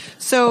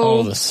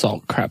 So the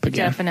salt crap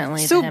again.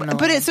 Definitely. So,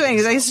 but I guess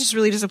it's just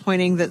really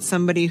disappointing that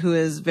somebody who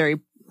is very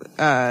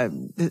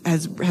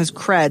has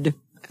cred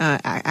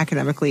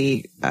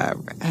academically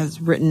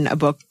has written a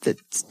book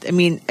that's, I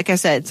mean, like I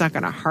said, it's not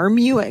going to harm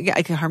you.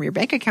 It could harm your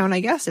bank account,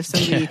 I guess, if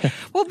somebody,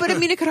 but I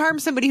mean, it could harm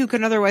somebody who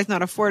could otherwise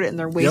not afford it and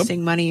they're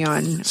wasting money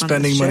on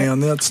spending money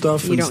on that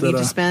stuff. You don't need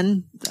to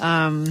spend.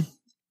 So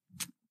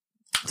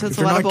it's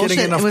a lot of bullshit. If you're not getting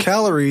enough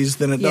calories,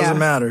 then it doesn't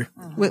matter.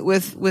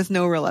 With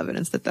no real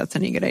evidence that that's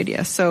any good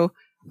idea. So,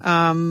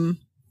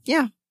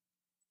 yeah.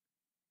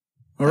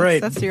 All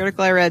right. That's the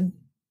article I read.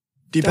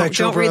 Deepak Chopra.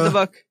 Don't read the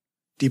book.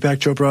 Deepak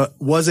Chopra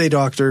was a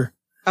doctor.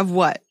 Of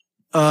what?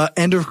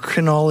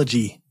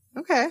 Endocrinology.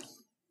 Okay.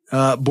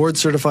 Board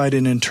certified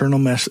in internal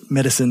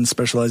medicine,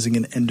 specializing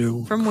in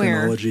endocrinology. From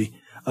where?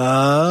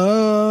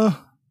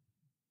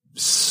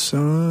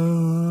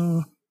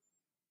 So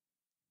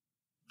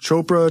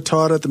Chopra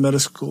taught at the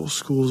medical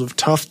schools of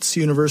Tufts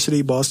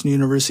University, Boston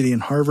University,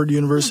 and Harvard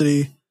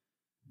University,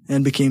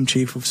 and became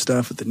chief of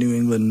staff at the New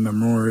England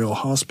Memorial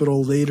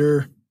Hospital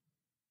later.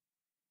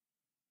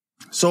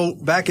 So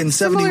back in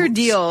 70...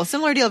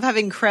 Similar deal of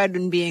having cred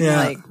and being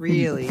like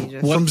really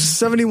just... From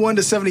 71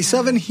 to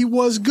 77, he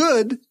was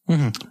good.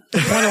 Mm-hmm. The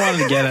point I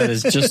wanted to get at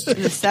is just...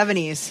 in the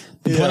 70s.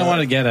 The point I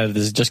wanted to get at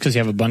is just because you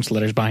have a bunch of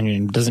letters behind your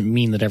name doesn't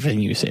mean that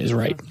everything you say is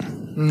right.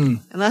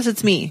 Unless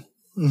it's me.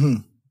 Mm-hmm.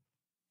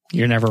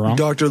 You're never wrong.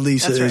 Dr.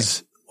 Lisa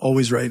is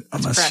always right,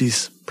 unless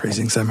she's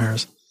praising Sam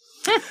Harris.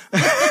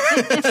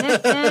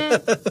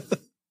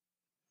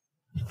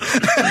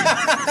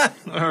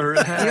 All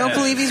right. You don't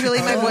believe he's really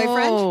my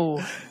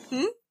boyfriend?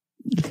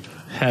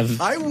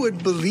 I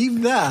would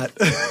believe that.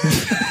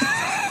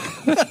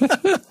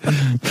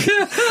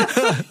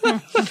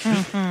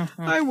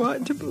 I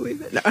want to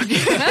believe it. No. I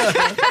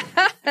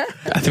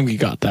think we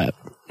got that.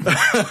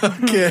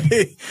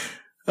 Okay.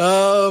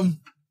 Well,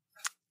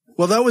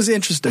 that was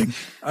interesting.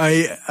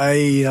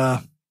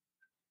 I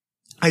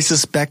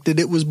suspected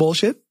it was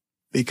bullshit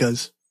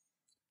because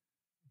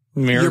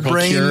Miracle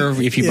cure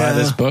if you buy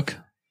this book.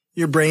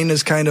 Your brain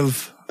is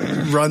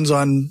runs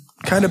on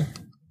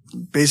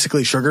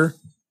basically sugar.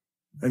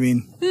 I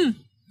mean,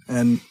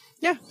 And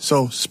Yeah.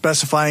 so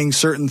specifying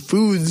certain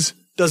foods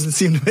doesn't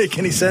seem to make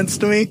any sense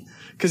to me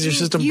because your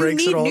system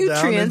breaks it all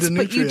down into nutrients.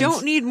 But you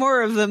don't need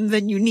more of them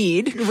than you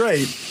need.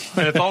 Right.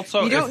 And it's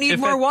also, you don't need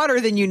more water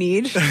than you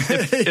need.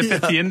 If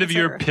at the end of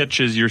your pitch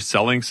is you're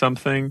selling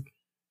something,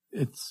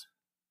 it's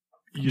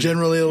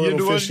generally a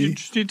little fishy. You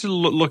just need to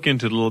look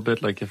into it a little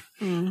bit. Like if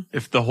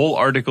the whole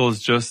article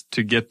is just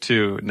to get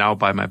to now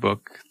buy my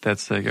book,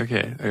 that's like,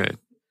 okay.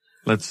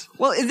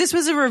 Well, this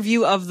was a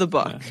review of the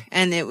book,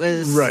 and it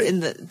was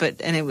and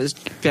it was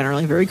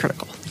generally very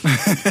critical.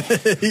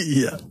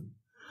 Yeah.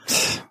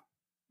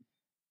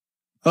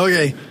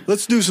 Okay,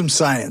 let's do some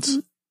science.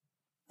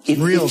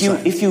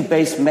 If you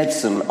base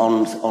medicine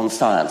on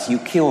science, you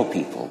cure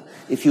people.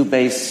 If you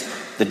base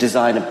the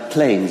design of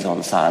planes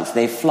on science,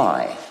 they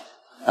fly.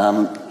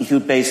 If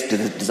you base the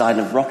design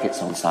of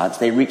rockets on science,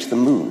 they reach the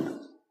moon.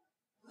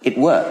 It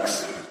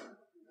works,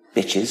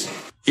 bitches.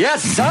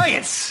 Yes,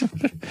 science! I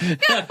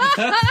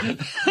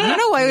don't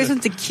know why I always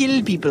want to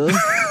kill people.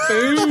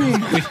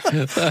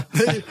 I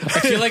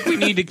feel like we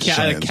need to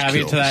add a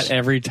caveat to that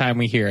every time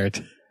we hear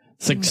it.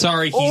 It's like,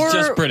 sorry, he's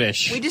just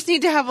British. We just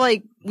need to have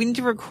we need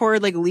to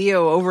record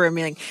Leo over and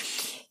be like,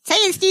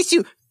 science needs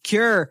to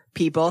cure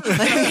people.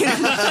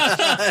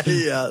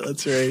 Yeah,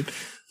 that's right.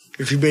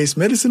 If you base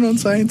medicine on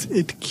science,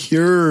 it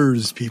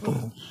cures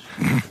people.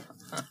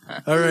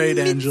 All right,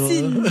 Angela.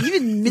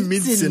 Even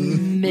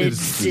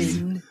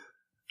medicine.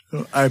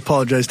 I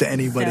apologize to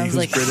anybody who's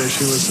British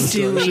who listens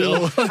to our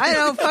show. I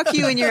know, fuck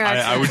you and your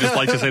accent. I would just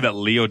like to say that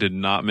Leo did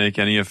not make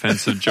any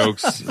offensive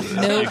jokes at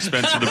the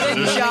expense of the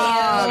British. Good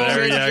job.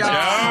 There you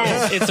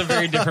go. It's a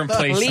very different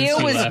place. Leo since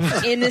we was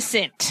left.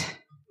 innocent.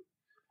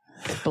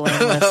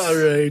 Blameless. All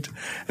right.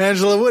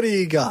 Angela, what do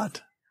you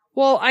got?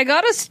 Well, I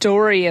got a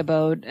story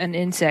about an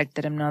insect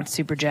that I'm not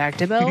super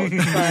jacked about,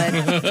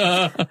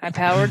 but I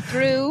powered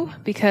through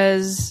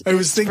because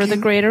it's for the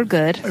greater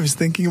good. I was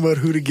thinking about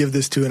who to give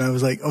this to, and I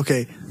was like,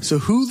 okay, so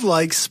who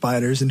likes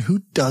spiders and who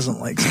doesn't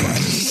like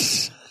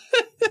spiders?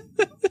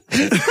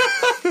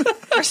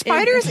 Are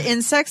spiders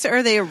insects or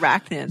are they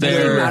arachnids?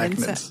 They're not arachnids.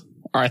 insects.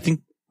 Or I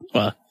think,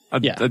 the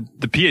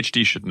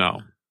PhD should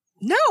know.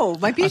 No,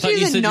 my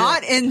PhD is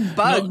not in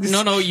bugs.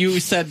 No,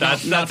 you said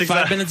that not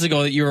 5 minutes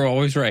ago that you were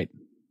always right.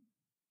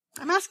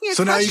 I'm asking a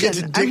so question. Now you get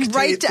to dictate I'm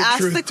right to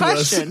ask the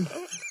question.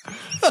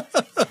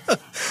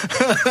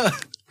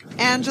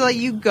 Angela,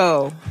 you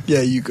go.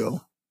 Yeah, you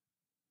go.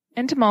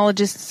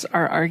 Entomologists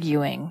are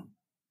arguing,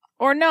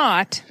 or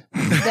not,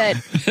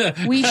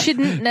 that we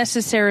shouldn't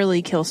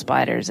necessarily kill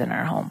spiders in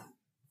our home.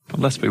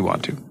 Unless we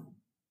want to.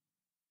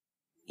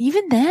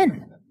 Even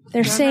then,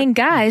 they're saying,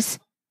 guys,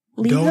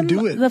 leave Don't them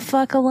do it. the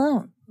fuck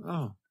alone.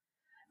 Oh.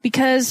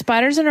 Because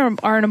spiders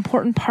are an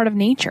important part of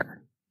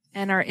nature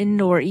and our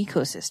indoor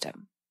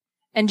ecosystem.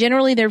 And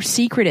generally they're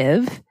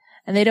secretive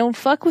and they don't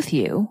fuck with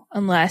you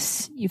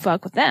unless you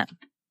fuck with them.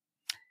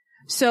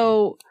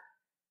 So,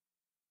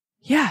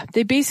 yeah,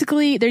 they're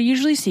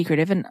usually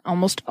secretive and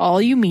almost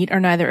all you meet are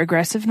neither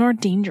aggressive nor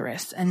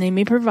dangerous. And they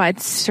may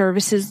provide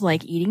services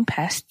like eating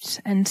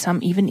pests and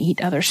some even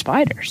eat other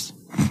spiders.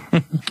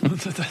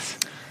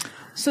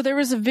 So there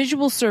was a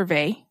visual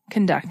survey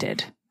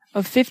conducted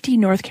of 50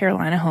 North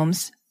Carolina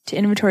homes to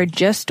inventory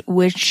just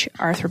which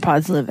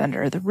arthropods live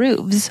under the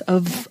roofs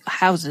of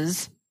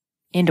houses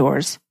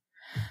indoors.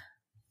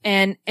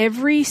 And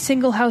every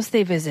single house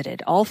they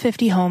visited, all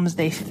 50 homes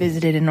they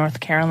visited in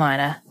North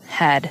Carolina,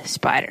 had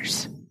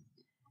spiders.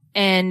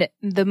 And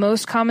the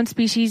most common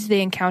species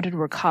they encountered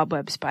were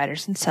cobweb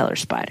spiders and cellar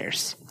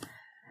spiders.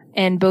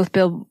 And both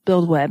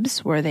build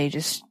webs where they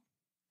just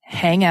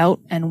hang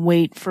out and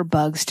wait for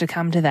bugs to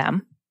come to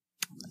them.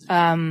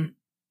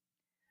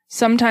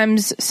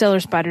 Sometimes cellar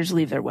spiders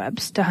leave their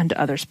webs to hunt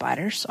other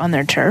spiders on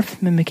their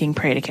turf, mimicking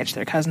prey to catch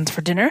their cousins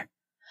for dinner.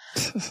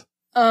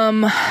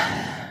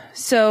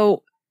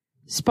 So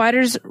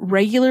spiders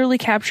regularly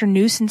capture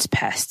nuisance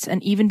pests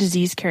and even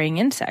disease-carrying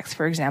insects,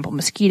 for example,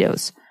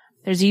 mosquitoes.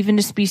 There's even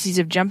a species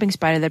of jumping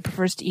spider that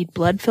prefers to eat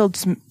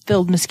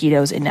blood-filled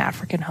mosquitoes in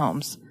African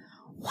homes.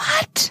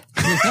 What?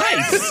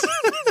 Nice.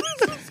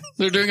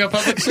 They're doing a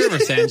public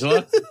service,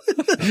 Angela.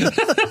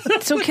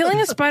 So killing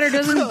a spider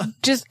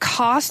doesn't just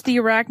cost the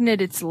arachnid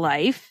its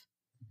life.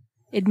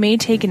 It may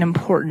take an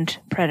important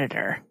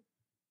predator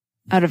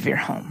out of your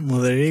home. Well,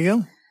 there you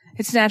go.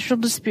 It's natural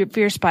to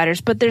fear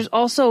spiders, but there's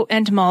also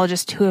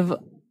entomologists who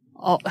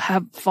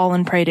have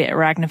fallen prey to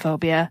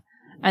arachnophobia,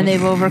 and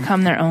they've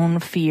overcome their own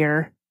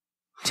fear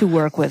to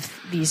work with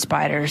these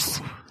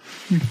spiders.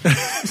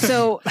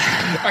 So,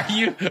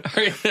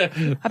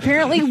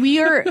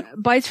 apparently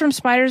bites from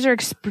spiders are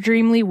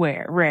extremely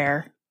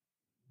rare.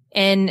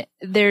 And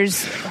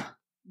there's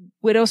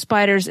widow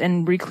spiders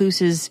and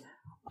recluses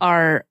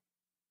are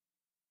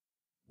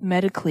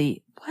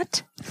medically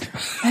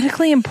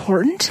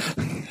important?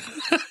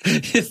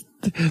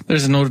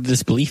 There's no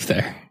disbelief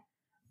there.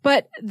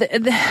 But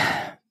the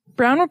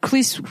brown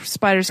recluse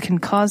spiders can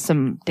cause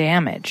some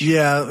damage.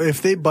 Yeah,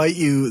 if they bite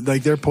you,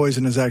 their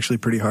poison is actually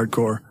pretty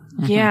hardcore.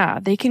 Yeah,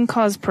 they can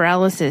cause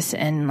paralysis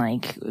and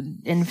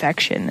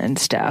infection and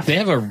stuff. They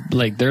have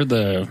they're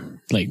the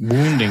like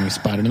wounding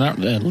spider, not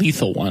a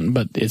lethal one,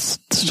 but it's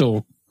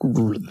still.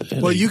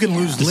 Well, you can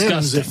lose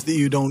limbs if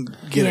you don't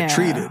get it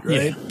treated,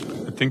 right?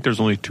 Yeah. I think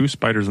there's only 2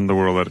 spiders in the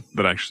world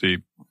that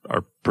actually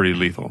are pretty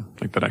lethal,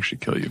 like that actually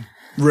kill you.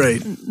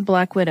 Right.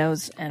 Black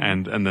widows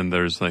and then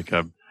there's like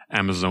a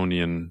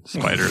Amazonian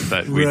spider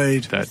that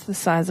that's the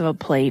size of a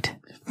plate.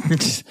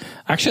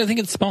 Actually, I think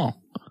it's small.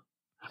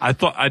 I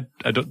thought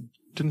didn't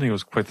think it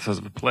was quite the size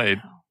of a plate,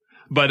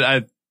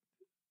 but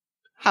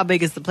how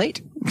big is the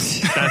plate? That's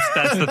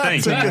the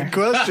thing. That's a good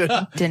question.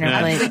 Dinner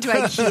plate. To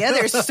IKEA,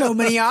 there's so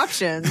many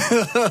options.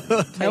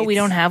 No, we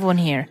don't have one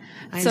here.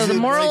 So the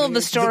moral of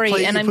the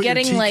story, and I'm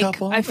getting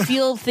like, I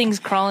feel things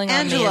crawling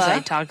on me as I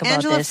talk about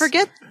Angela, this.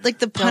 forget like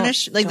the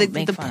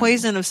the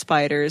poison of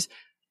spiders.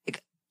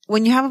 Like,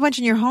 when you have a bunch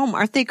in your home,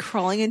 aren't they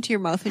crawling into your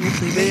mouth when you're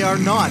sleeping? They are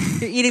not.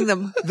 You're eating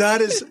them.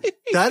 That is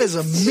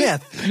a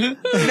myth.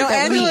 No,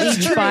 Angela, it's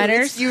true.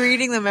 Spiders? You're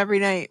eating them every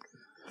night.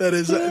 That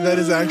is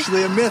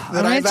actually a myth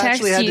that I've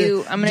actually had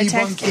to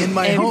debunk in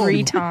my home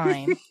every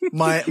time.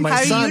 My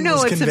son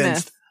was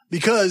convinced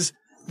because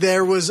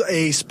there was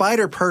a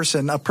spider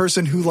person, a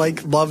person who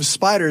loves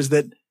spiders,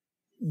 that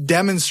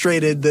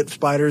demonstrated that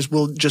spiders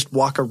will just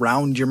walk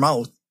around your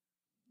mouth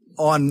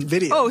on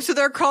video. Oh, so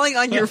they're crawling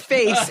on your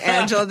face,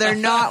 Angela. They're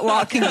not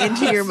walking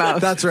into your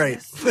mouth. That's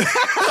right.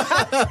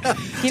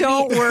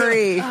 Don't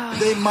worry.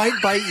 They might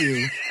bite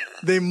you.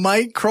 They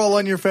might crawl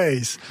on your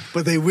face,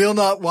 but they will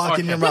not walk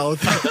in your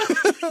mouth.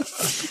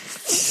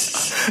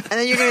 And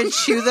then you're going to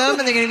chew them,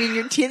 and they're going to be in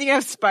your teeth. You're going to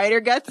have spider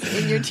guts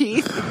in your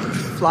teeth.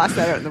 Floss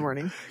that out in the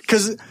morning.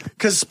 Because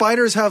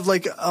spiders have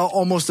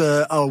almost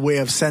a way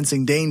of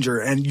sensing danger,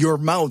 and your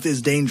mouth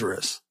is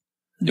dangerous.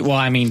 Well,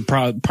 I mean,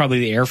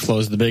 probably the airflow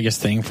is the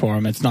biggest thing for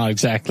them. It's not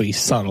exactly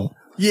subtle.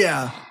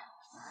 Yeah.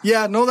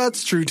 Yeah, no,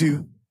 that's true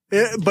too.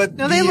 But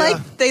no,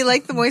 they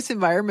like the moist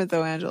environment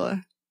though,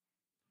 Angela.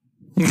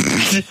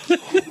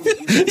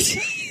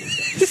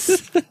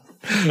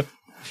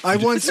 I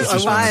once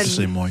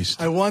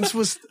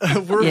was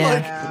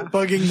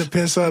bugging the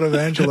piss out of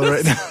Angela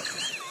right now.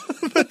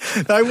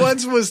 I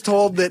once was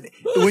told that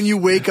when you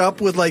wake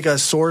up with a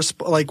sore,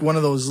 one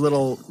of those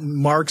little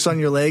marks on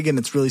your leg, and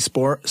it's really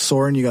sore,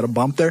 and you got a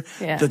bump there,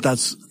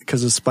 that's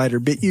because a spider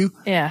bit you.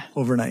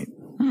 Overnight.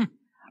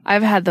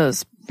 I've had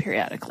those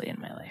periodically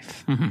in my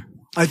life. Mm-hmm.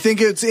 I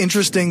think it's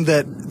interesting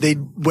that they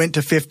went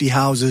to 50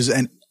 houses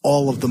and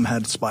all of them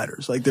had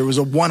spiders. There was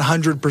a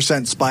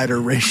 100%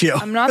 spider ratio.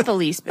 I'm not the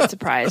least bit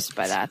surprised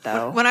by that,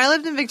 though. When I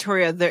lived in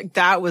Victoria,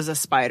 that was a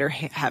spider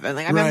heaven.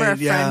 I remember a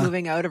friend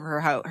moving out of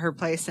her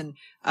place, and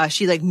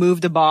she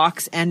moved a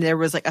box, and there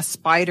was a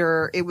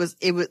spider. It was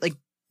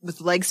with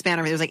leg span,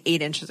 it was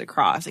 8 inches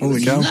across. It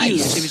was huge.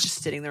 It was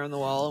just sitting there on the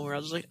wall, and we were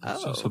all just like,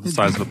 oh. So the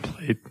size of a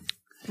plate.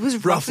 It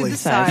was roughly the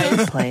size of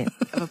a plate.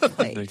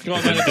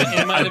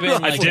 It might have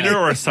been a dinner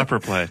or a supper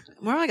plate.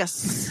 More like a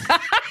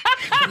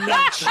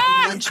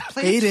lunch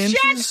plate. 8 inches.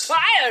 Shots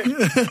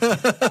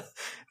fired.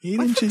 8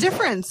 What's inches. the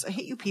difference? I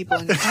hate you people.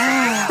 Hey,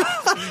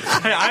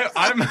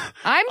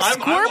 I'm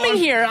squirming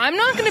here. I'm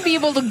not going to be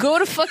able to go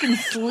to fucking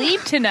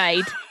sleep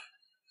tonight.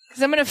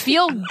 Because I'm going to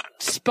feel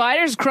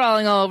spiders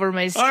crawling all over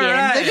my skin.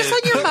 Right. They're just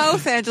on your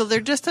mouth, Angela. They're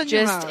just on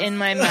your mouth. Just in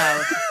my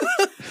mouth.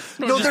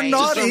 No, they're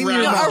not in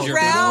your mouth.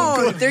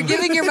 Around. They're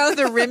giving your mouth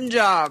a rim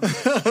job.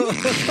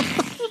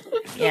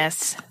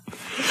 Yes.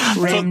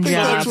 Rim job.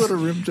 That's what a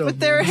rim job With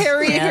their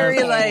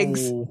hairy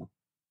legs.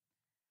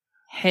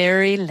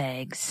 Hairy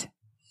legs.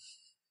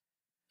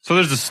 So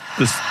there's this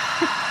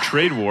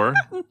trade war.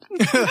 Talk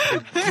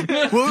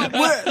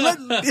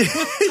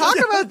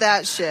about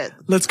that shit.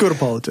 Let's go to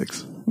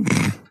politics.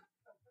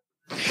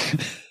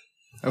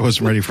 I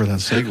wasn't ready for that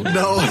segue.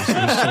 No.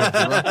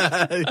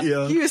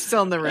 Yeah. He was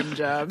still in the rim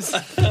jobs.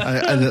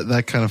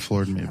 That kind of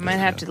floored me. I might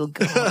have to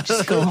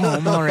go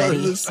home already.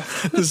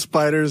 The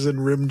spiders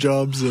and rim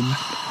jobs and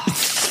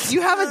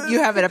you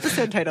have an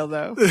episode title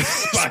though.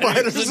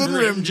 Spiders and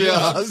rim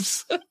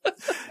jobs.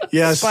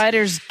 Yes.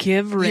 Spiders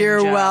give rim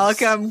You're jobs.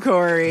 welcome,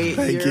 Cory.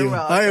 Thank you.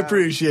 Welcome. I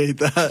appreciate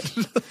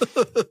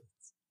that.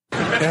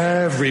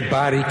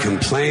 Everybody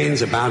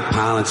complains about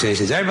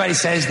politicians. Everybody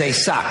says they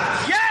suck.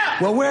 Yeah!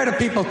 Well, where do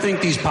people think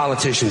these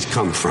politicians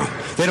come from?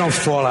 They don't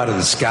fall out of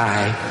the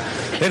sky.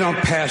 They don't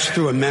pass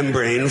through a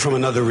membrane from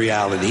another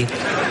reality.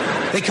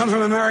 They come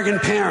from American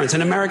parents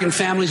and American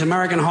families,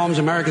 American homes,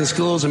 American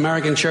schools,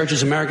 American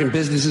churches, American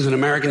businesses, and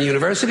American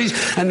universities,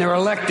 and they're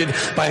elected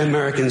by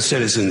American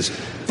citizens.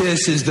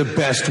 This is the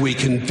best we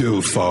can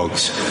do,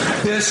 folks.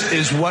 This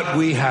is what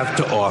we have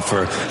to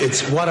offer.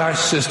 It's what our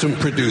system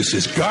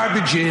produces.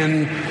 Garbage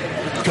in,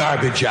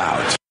 garbage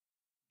out.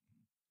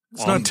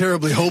 It's not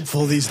terribly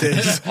hopeful these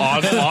days.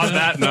 on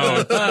that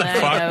note,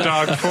 fuck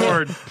Doug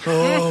Ford.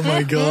 Oh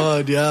my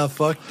God. Yeah.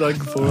 Fuck Doug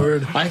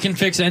Ford. I can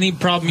fix any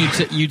problem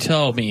you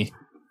tell me.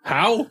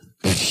 How?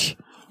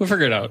 We'll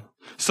figure it out.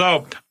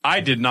 So I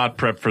did not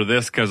prep for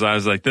this because I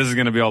was like, this is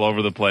going to be all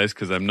over the place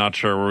because I'm not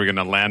sure where we're going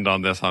to land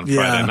on this on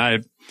Friday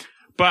night.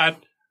 But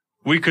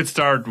we could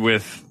start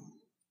with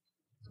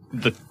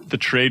the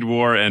trade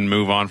war and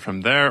move on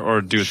from there,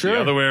 or do it the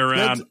other way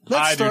around.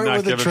 Let's start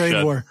with the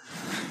trade war.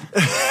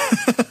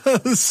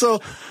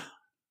 So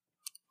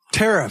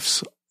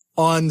tariffs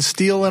on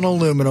steel and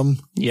aluminum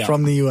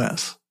from the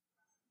U.S.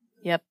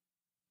 Yep.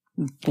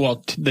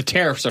 Well, the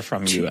tariffs are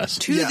from the U.S.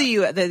 To the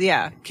U.S.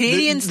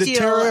 Canadian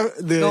steel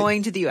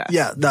going to the U.S.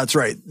 Yeah, that's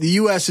right. The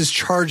U.S. is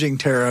charging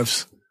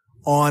tariffs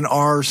on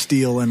our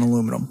steel and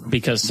aluminum.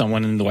 Because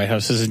someone in the White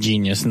House is a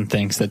genius and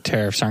thinks that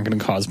tariffs aren't going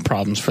to cause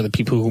problems for the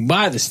people who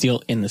buy the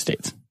steel in the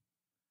States.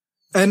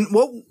 And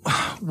what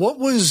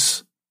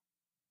was,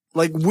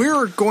 like,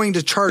 we're going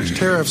to charge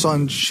tariffs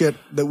on shit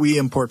that we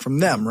import from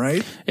them,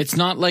 right? It's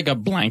not like a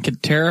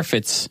blanket tariff.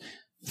 It's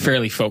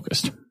fairly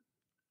focused.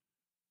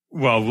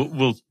 Well,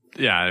 we'll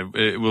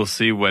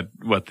see what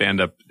they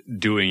end up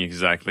doing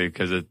exactly,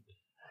 because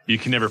you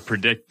can never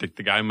predict. Like,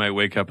 the guy might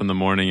wake up in the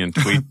morning and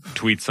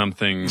tweet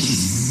something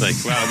like,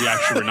 "Well,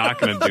 actually, we're not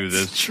going to do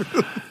this." That's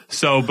true.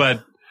 So,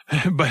 but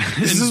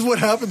this is what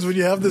happens when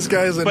you have this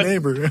guy as a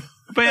neighbor.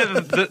 But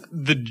yeah,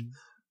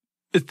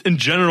 in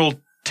general,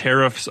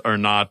 tariffs are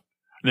not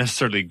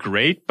necessarily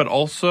great, but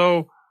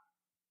also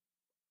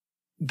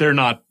they're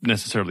not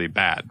necessarily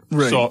bad.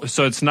 Right.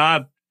 So it's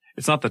not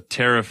that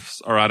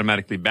tariffs are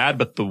automatically bad,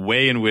 but the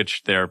way in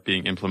which they're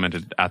being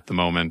implemented at the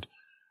moment,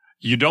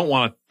 you don't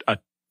want a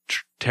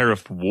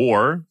tariff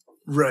war.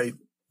 Right.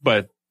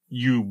 But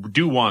you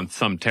do want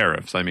some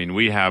tariffs. I mean,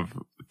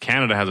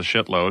 Canada has a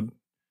shitload,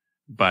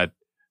 but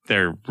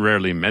they're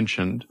rarely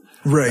mentioned.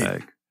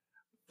 Right.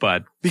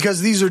 But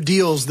because these are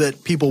deals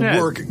that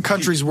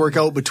countries work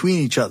out between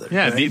each other.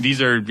 Yeah. Right?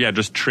 These are,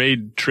 just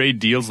trade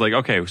deals. Like,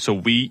 okay, so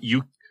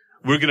we're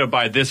going to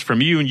buy this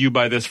from you and you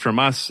buy this from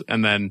us.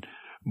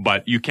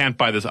 But you can't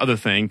buy this other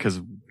thing because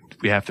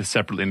we have to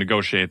separately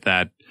negotiate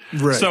that.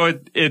 Right. So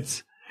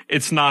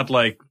it's not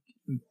like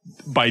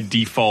by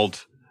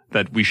default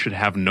that we should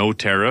have no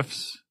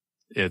tariffs.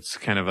 It's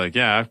kind of like,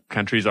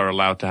 countries are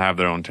allowed to have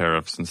their own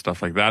tariffs and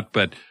stuff like that.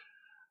 But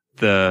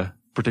the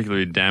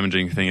particularly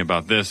damaging thing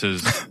about this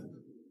is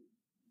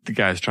the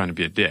guy's trying to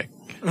be a dick.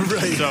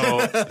 Right.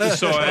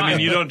 So I mean,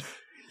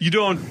 you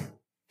don't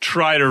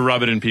try to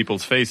rub it in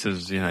people's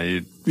faces.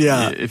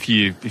 If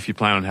you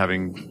plan on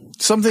having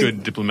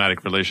good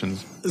diplomatic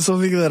relations.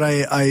 Something that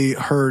I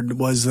heard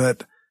was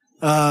that,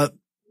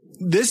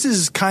 this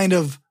is kind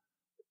of,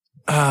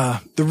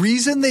 the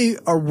reason they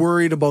are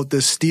worried about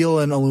this steel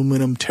and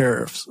aluminum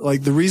tariffs,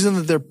 like the reason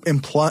that they're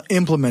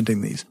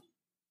implementing these,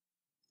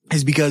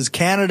 is because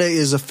Canada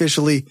is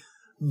officially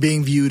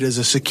being viewed as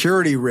a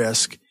security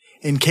risk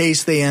in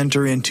case they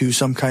enter into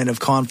some kind of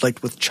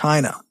conflict with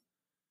China.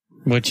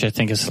 Which I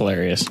think is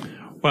hilarious.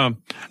 Well,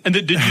 and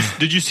did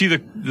you see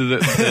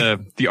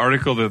the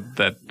article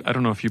that I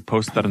don't know if you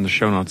posted that in the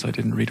show notes. I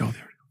didn't read all the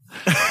article.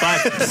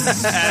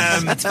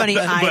 But that's funny.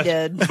 I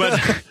did.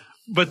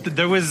 But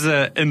there was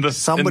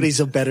somebody's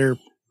a better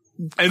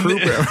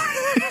group.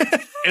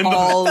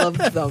 All of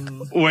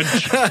them. When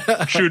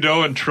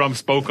Trudeau and Trump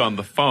spoke on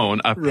the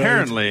phone,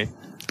 apparently,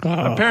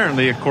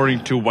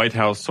 according to White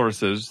House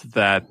sources,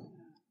 that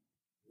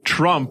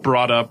Trump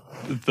brought up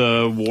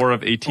the War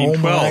of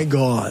 1812. Oh my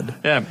God!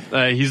 Yeah,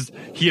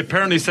 he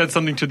apparently said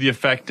something to the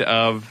effect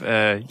of,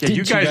 "Did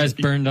you guys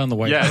burn down the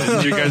White House?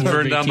 Yeah, did you guys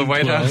burn down the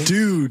White House,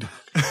 dude?"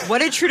 What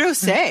did Trudeau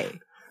say?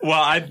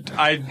 Well, I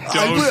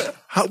don't.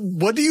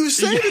 What do you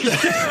say to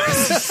that?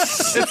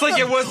 It's like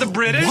it was the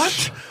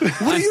British.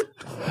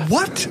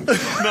 What?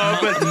 No,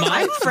 but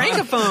I'm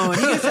francophone.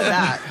 He said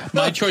that.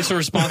 My choice of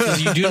response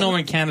is, you do know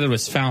when Canada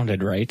was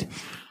founded, right?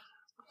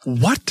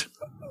 What?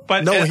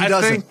 But no, he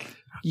doesn't.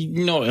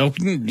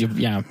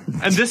 Yeah.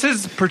 And this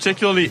is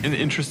particularly an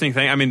interesting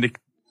thing. I mean,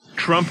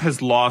 Trump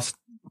has lost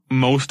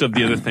most of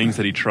the other things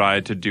that he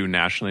tried to do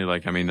nationally.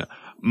 Like, I mean,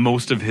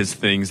 most of his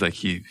things, like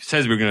he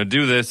says we're going to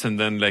do this, and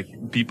then like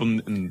people,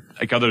 and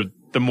like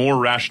the more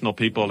rational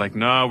people are like,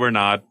 no, we're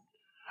not.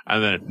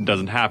 And then it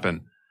doesn't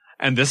happen.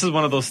 And this is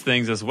one of those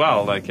things as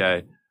well. Like,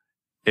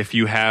 if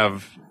you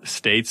have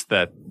states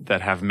that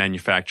have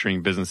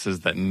manufacturing businesses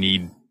that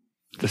need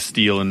the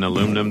steel and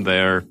aluminum,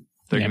 they're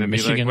going to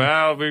be like,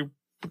 well,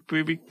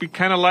 we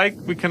kind of like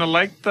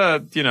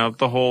the,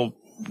 the whole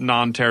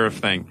non-tariff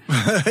thing.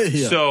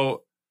 Yeah.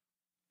 So,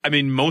 I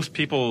mean, most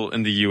people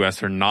in the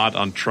U.S. are not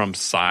on Trump's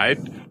side.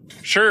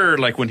 Sure,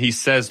 like when he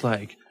says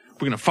like,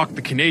 we're going to fuck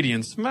the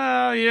Canadians,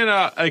 well,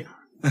 like,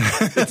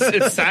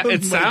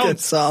 it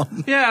sounds,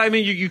 yeah, I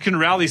mean, you can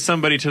rally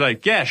somebody to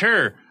like, yeah,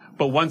 sure.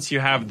 But once you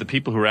have the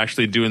people who are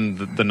actually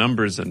doing the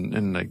numbers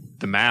and like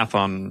the math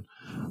on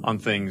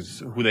things,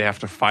 who they have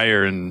to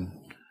fire and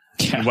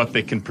what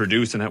they can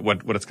produce and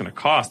what it's going to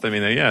cost. I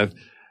mean,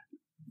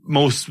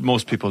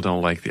 most people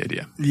don't like the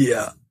idea.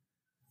 Yeah.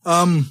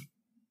 I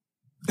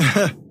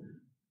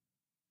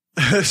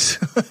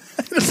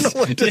don't know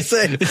what to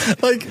say.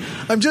 Like,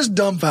 I'm just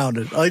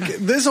dumbfounded. Like,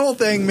 this whole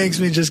thing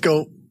makes me just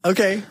go,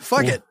 okay,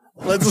 fuck it.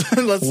 Let's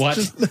what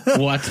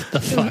the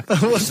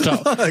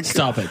fuck?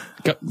 Stop it.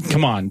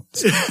 Come on.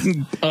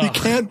 You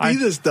can't be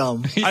this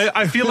dumb.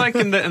 I feel like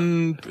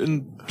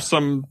in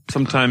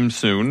sometime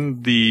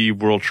soon, the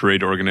World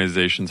Trade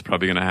Organization is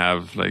probably going to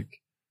have like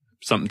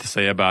something to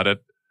say about it.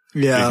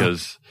 Yeah.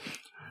 Because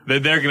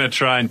they're going to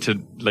try and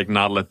to like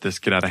not let this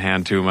get out of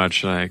hand too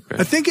much. Like,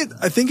 I think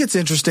it's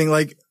interesting.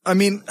 Like, I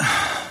mean,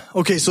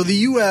 okay, so the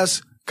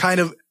U.S. kind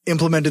of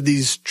implemented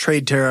these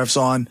trade tariffs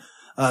on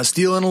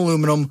steel and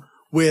aluminum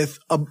with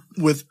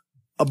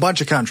a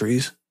bunch of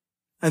countries.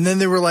 And then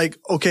they were like,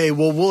 okay,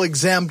 well, we'll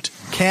exempt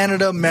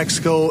Canada,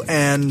 Mexico,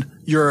 and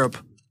Europe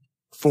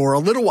for a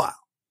little while,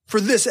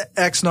 for this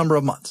X number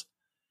of months.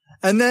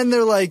 And then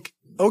they're like,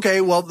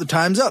 okay, well, the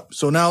time's up.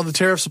 So now the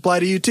tariffs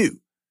apply to you too.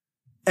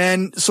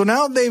 And so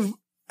now they've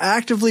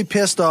actively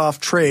pissed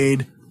off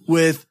trade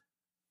with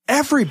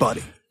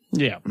everybody.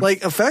 Yeah.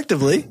 Like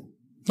effectively,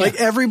 like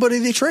everybody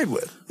they trade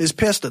with is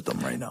pissed at them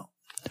right now.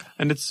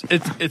 And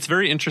it's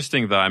very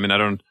interesting though. I mean, I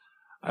don't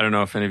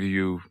know if any of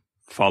you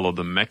follow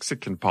the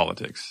Mexican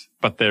politics,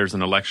 but there's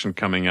an election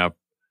coming up.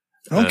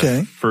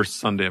 First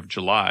Sunday of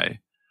July.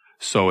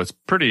 So it's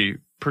pretty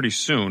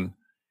soon.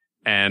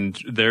 And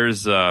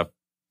there's a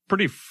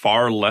pretty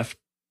far left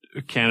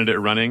candidate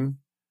running,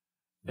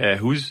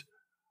 who's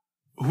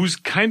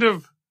kind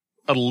of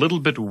a little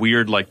bit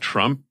weird like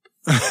Trump.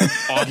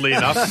 Oddly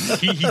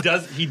enough,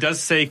 he does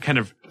say kind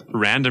of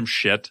random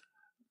shit.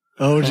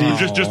 Oh,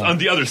 geez. Just on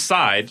the other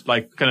side,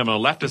 like kind of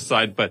on the leftist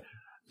side. But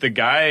the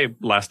guy,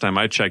 last time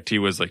I checked, he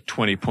was like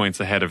 20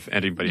 points ahead of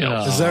anybody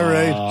else. Is that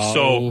right?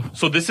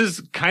 So this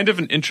is kind of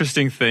an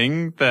interesting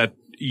thing that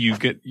you're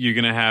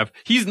going to have.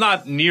 He's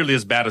not nearly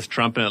as bad as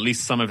Trump, and at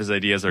least some of his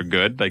ideas are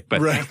good. Like,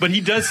 but he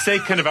does say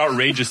kind of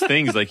outrageous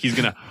things. Like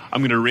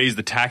I'm going to raise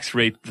the tax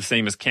rate the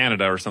same as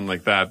Canada or something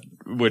like that,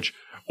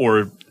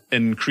 or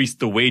increase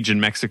the wage in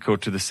Mexico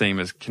to the same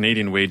as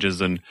Canadian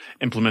wages and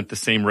implement the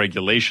same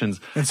regulations.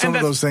 And some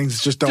of those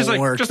things just don't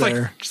work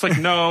there.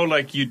 No,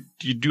 like you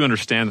do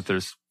understand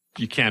that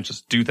you can't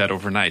just do that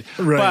overnight.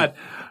 Right. But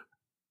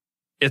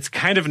it's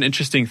kind of an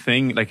interesting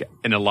thing. Like,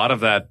 and a lot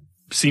of that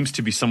seems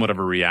to be somewhat of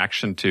a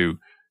reaction to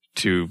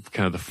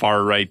kind of the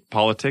far right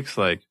politics.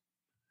 Like,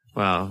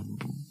 well,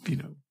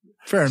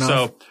 fair enough.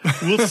 So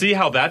we'll see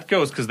how that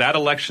goes, because that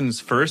election's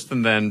first,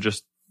 and then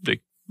just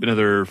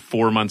another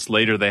 4 months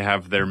later, they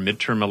have their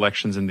midterm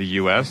elections in the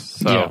U.S.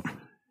 So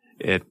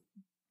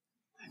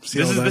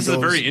this is a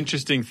very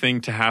interesting thing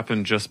to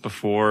happen just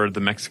before the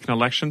Mexican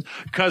election,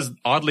 because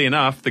oddly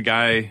enough, the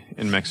guy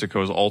in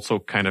Mexico is also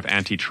kind of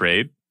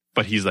anti-trade,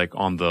 but he's like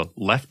on the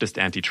leftist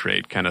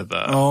anti-trade, kind of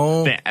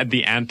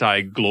the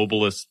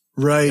anti-globalist.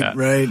 Right, yeah.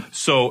 right.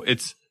 So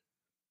it's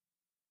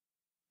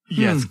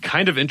it's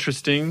kind of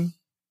interesting.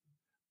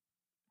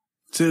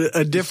 It's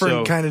a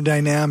different kind of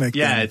dynamic.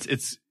 Yeah,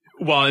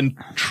 well, and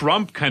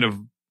Trump kind of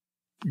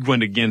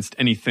went against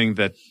anything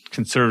that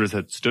conservatives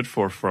had stood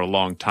for a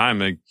long time.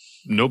 Like,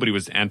 nobody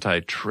was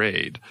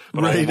anti-trade,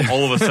 but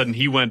all of a sudden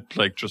he went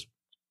like just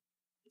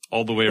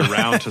all the way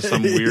around to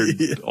some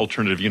weird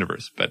alternative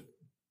universe. But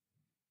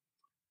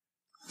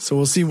so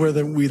we'll see where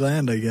we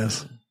land, I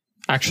guess.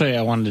 Actually,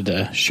 I wanted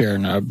to share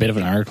a bit of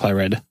an article I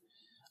read.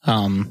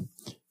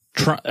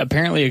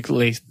 Apparently,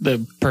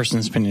 the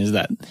person's opinion is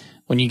that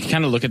when you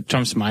kind of look at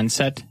Trump's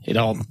mindset, it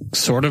all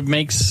sort of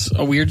makes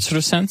a weird sort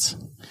of sense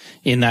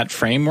in that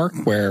framework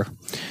where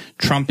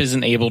Trump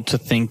isn't able to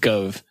think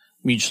of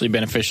mutually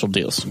beneficial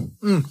deals.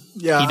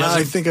 Yeah,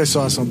 I think I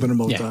saw something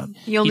about that.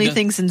 He only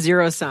thinks in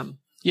zero sum.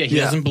 Yeah, he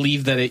doesn't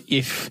believe that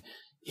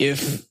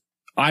if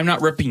I'm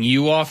not ripping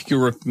you off,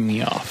 you're ripping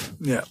me off.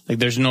 Yeah. Like,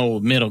 there's no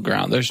middle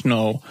ground.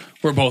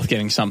 We're both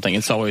getting something.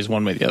 It's always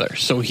one way or the other.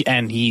 So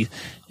he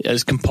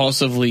is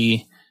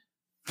compulsively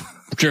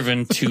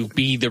driven to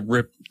be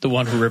the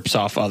one who rips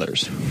off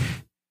others.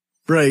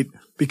 Right.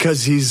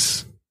 Because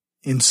he's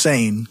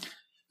insane.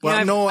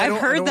 Well, I've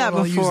heard that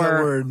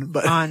before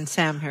but on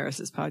Sam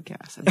Harris's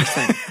podcast. I'm just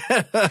saying.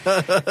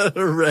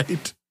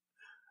 Right.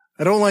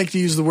 I don't like to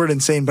use the word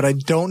insane, but I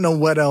don't know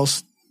what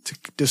else to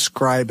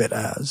describe it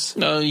as.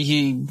 No,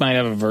 he might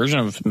have a version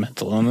of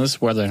mental illness,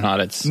 whether or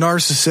not it's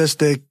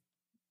narcissistic.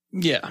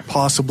 Yeah.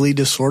 Possibly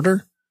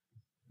disorder.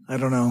 I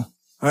don't know.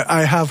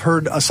 I have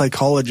heard a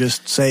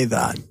psychologist say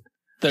that.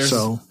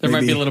 There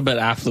might be a little bit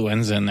of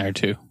affluenza in there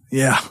too.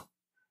 Yeah.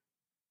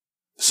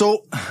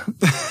 So,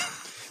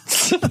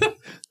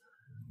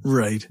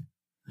 right.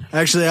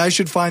 Actually, I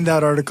should find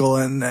that article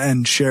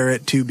and share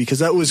it too, because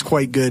that was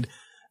quite good,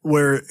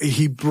 where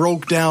he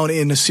broke down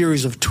in a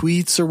series of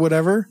tweets or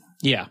whatever.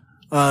 Yeah.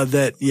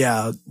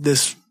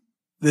 This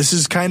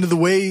is kind of the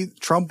way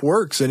Trump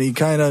works, and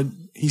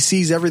he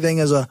sees everything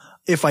as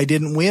if I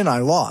didn't win, I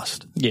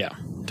lost. Yeah.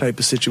 Type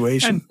of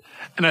situation.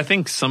 And I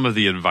think some of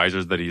the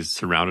advisors that he's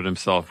surrounded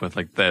himself with,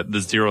 like the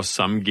zero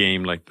sum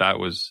game, like that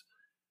was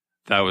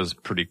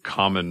pretty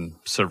common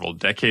several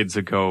decades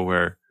ago,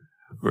 where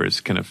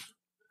it's kind of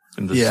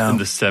in the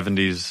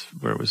 70s,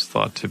 where it was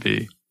thought to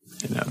be,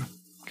 kind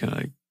of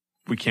like,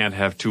 we can't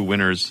have two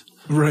winners.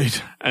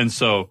 Right. And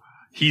so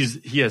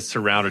he has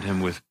surrounded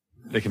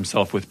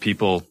himself with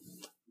people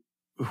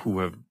who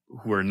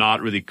are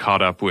not really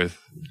caught up with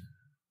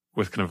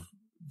kind of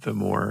the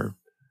more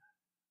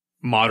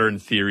modern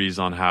theories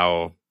on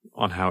how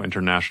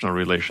international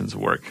relations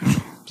work.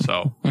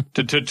 So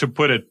to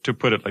put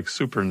it like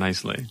super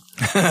nicely,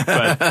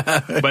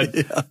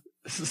 but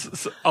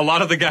a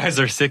lot of the guys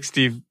are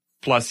 60+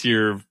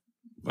 year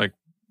like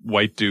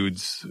white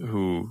dudes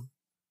who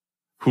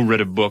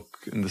read a book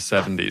in the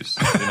 70s.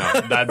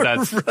 You know,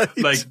 that's Right.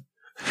 like,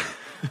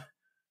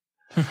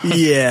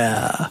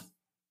 Yeah.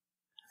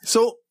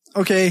 So,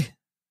 okay.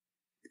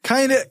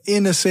 Kind of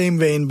in the same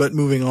vein, but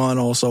moving on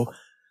also.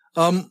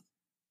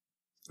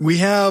 We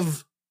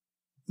have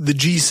the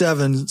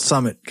G7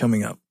 summit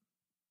coming up.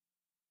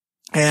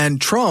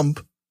 And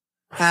Trump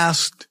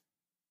asked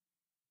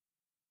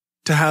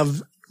to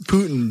have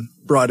Putin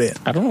brought in.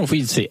 I don't know if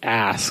we'd say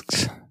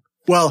asked.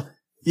 Well,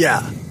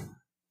 yeah.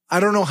 I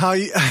don't know how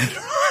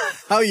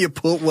you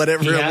put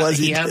whatever it was.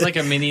 He had did. like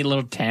a mini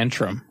little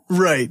tantrum.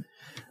 Right.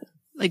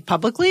 Like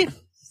publicly?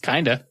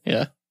 Kinda,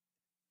 yeah.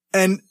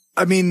 And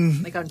I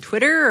mean, Like on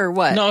Twitter or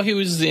what? No, he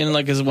was in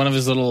like one of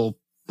his little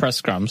press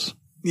scrums.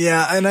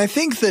 yeah. And I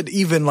think that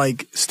even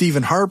like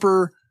Stephen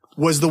Harper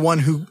was the one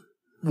who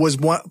was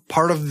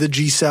part of the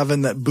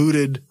G7 that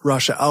booted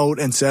Russia out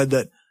and said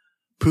that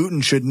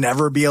Putin should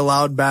never be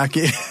allowed back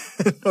in,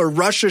 or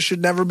Russia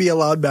should never be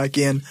allowed back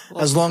in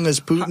as long as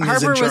Putin is in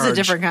Harper charge. was a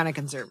different kind of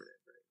conservative.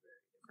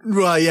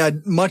 Well, yeah,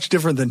 much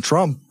different than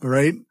Trump,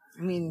 right?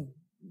 I mean,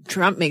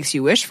 Trump makes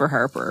you wish for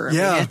Harper. I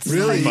Yeah, mean, it's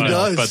really, he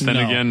does. But then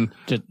again,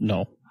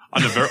 no.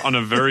 On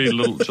a very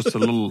little, just a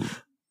little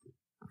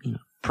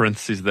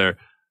parentheses there.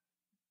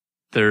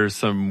 There's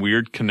some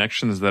weird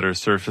connections that are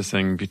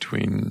surfacing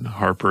between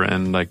Harper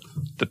and like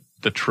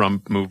the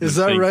Trump movement. Is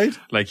that thing. right?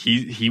 Like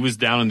he was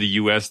down in the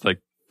U.S. like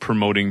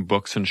promoting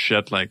books and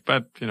shit. Like,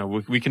 but you know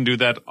we can do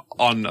that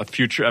on a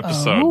future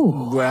episode.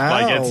 Oh, wow.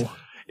 Like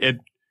it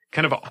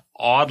kind of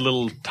odd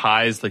little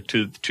ties like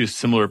to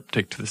similar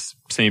to the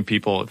same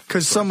people.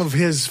 Because some of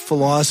his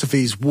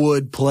philosophies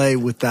would play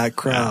with that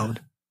crowd.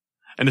 Yeah.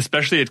 And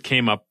especially it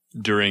came up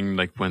during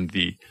like when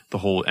the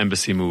whole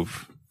embassy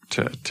move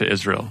to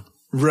Israel.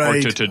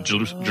 Right. Or to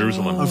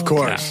Jerusalem. Of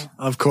course. Yeah.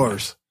 Of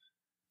course.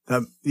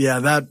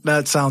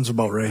 That sounds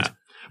about right. Yeah.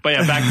 But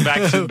yeah,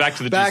 back to the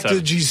G7. Back to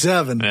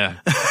G7.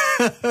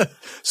 Yeah.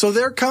 So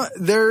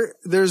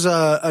there's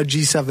a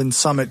G7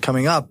 summit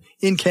coming up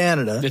in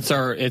Canada.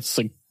 It's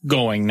like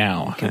going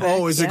now.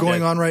 Oh, is it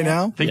going on right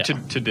now? I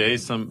think today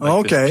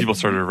people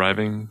started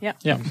arriving.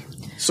 Yeah.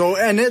 So,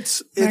 and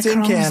it's Macron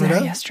in was there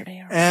Canada.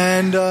 yesterday.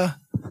 And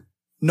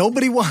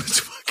nobody wants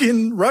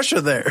fucking Russia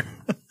there.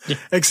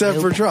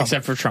 Except for Trump.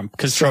 Except for Trump,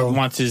 because Trump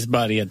wants his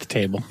buddy at the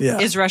table. Yeah.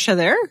 Is Russia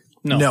there?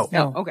 No.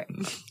 Oh, okay.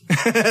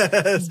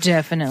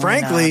 Definitely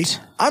Frankly, not.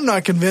 I'm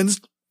not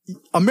convinced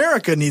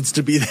America needs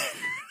to be there.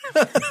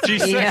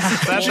 G6. Yeah.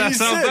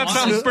 That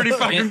sounds pretty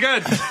fucking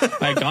good.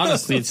 Like,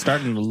 honestly, it's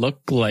starting to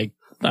look like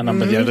a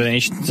number of the other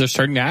nations are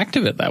starting to act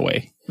it that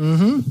way.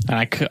 Mm-hmm.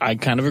 And I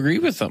kind of agree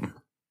with them.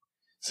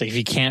 So if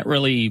you can't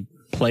really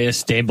play a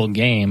stable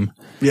game,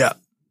 Yeah.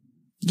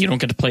 you don't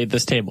get to play at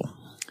this table.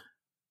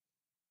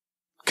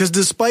 Because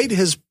despite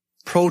his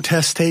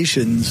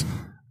protestations,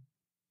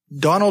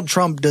 Donald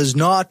Trump does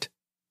not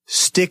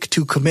stick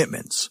to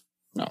commitments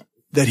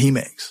that he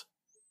makes.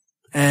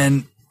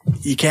 And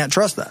you can't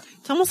trust that.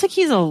 It's almost like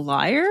he's a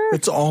liar.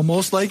 It's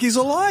almost like he's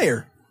a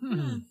liar.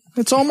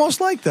 It's almost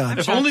like that.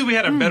 If only we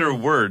had a better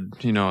word,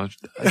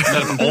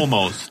 instead of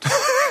almost.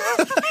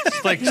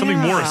 It's like something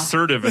more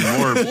assertive and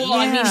more. Well,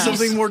 I mean,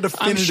 something more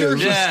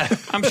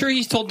definitive. I'm sure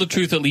he's told the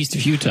truth at least a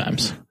few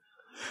times.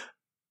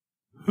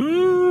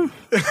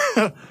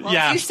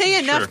 If you say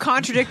enough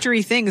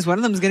contradictory things, one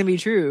of them is going to be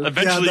true.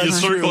 Eventually you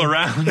circle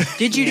around.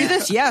 Did you do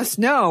this? Yes.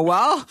 No.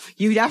 Well,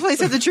 you definitely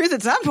said the truth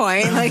at some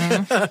point. Like,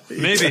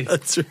 maybe.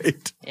 That's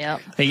right.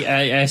 Yep.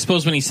 Hey, I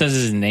suppose when he says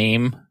his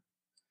name.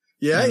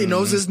 Yeah, he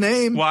knows his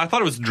name. Well, I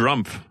thought it was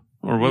Drump.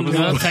 Or what was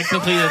Well, it?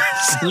 technically,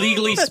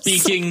 legally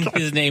speaking,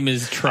 his name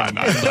is Trump.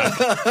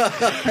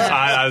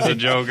 That was a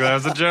joke. That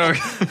was a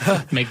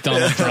joke. Make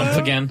Donald Trump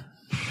again.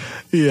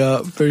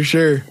 Yeah, for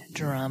sure.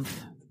 Trump.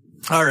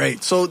 All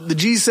right. So the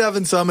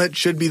G7 summit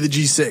should be the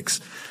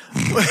G6.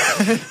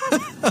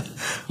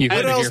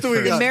 What else do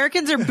we got?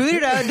 Americans are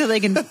booted out until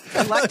they can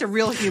elect a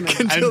real human.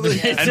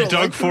 And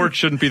Doug Ford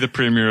shouldn't be the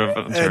premier of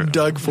Ontario. And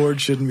Doug Ford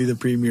shouldn't be the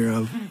premier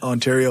of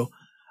Ontario.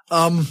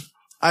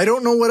 I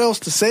don't know what else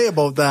to say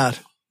about that.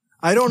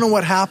 I don't know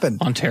what happened.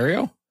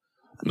 Ontario?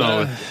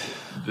 No.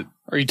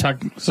 Are you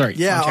talking? Sorry.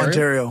 Yeah,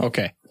 Ontario.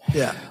 Okay.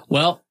 Yeah.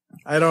 Well,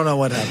 I don't know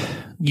what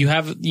happened. You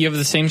have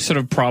the same sort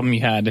of problem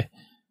you had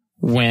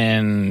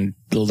when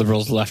the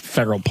Liberals left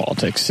federal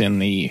politics in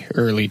the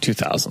early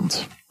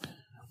 2000s,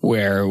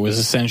 where it was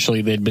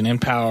essentially they'd been in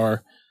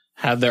power,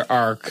 had their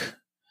arc,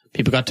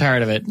 people got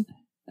tired of it,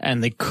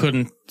 and they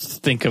couldn't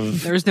think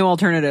of. There was no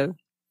alternative.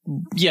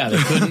 Yeah,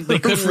 they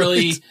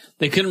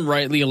couldn't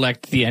rightly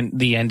elect the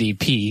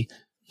NDP,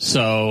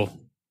 so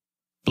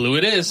blue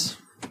it is.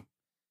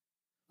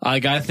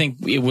 Like, I think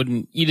you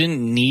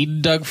didn't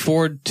need Doug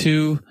Ford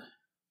to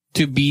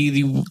be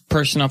the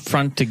person up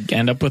front to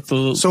end up with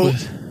the. So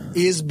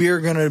is beer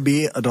going to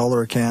be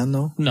 $1 a can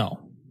though? No.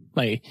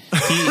 Like,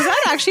 Was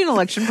that actually an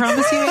election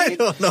promise he made? I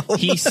don't know.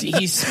 He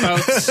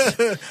spouts.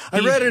 I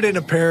read it in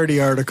a parody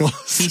article.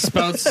 He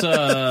spouts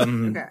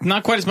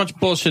not quite as much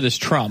bullshit as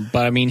Trump,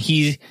 but I mean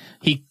he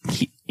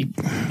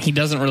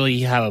doesn't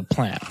really have a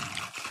plan.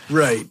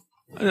 Right.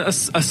 A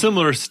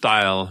similar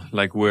style,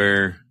 like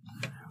where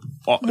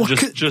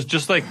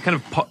just like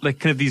kind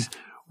of these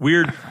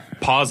weird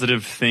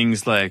positive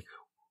things, like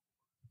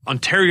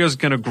Ontario's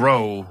gonna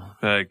grow,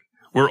 like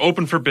we're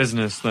open for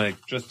business, like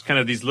just kind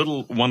of these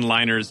little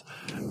one-liners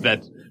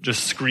that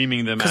just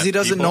screaming them because he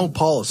doesn't know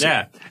policy.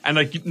 Yeah, and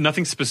like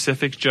nothing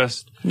specific,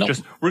 just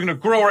we're gonna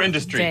grow our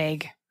industry.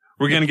 Vague.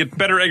 We're gonna get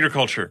better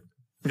agriculture.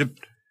 Get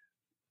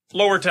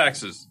lower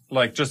taxes,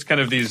 like just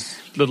kind of these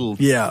little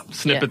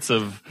snippets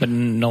of. But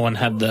no one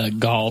had the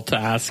gall to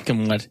ask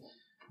him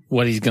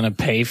what he's going to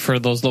pay for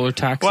those lower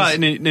taxes. Well,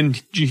 and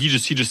he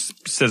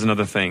just says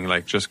another thing,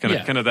 like just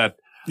kind of that.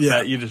 Yeah,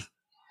 that you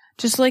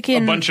just like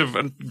in a bunch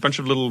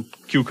of little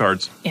cue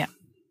cards. Yeah,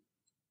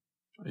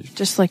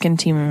 just like in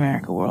Team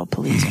America World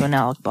Police when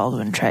Alec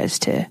Baldwin tries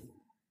to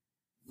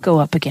go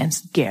up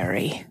against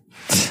Gary.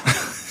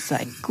 It's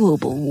like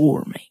global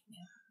warming.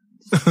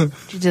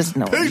 She doesn't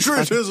know.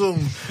 Patriotism.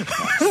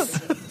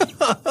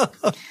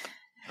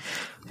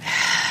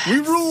 We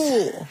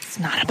rule. It's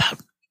not about.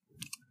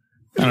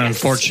 And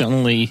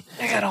unfortunately,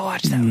 I gotta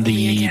watch that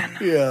movie again.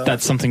 Yeah.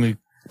 That's something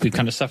we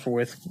kind of suffer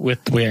with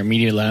the way our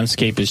media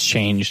landscape has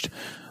changed,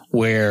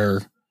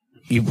 where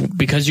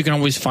because you can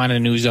always find a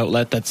news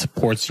outlet that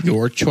supports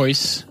your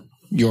choice,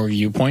 your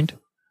viewpoint,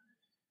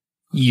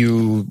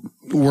 you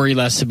worry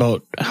less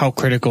about how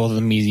critical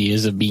the media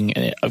is of being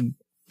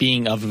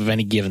of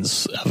any given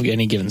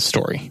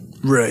story.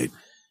 Right.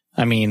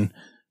 I mean,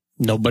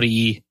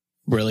 nobody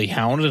really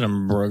hounded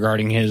him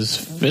regarding his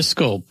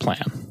fiscal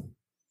plan.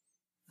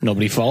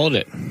 Nobody followed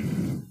it.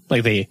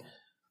 Like it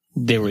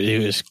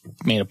was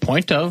made a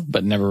point of,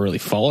 but never really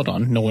followed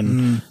on. No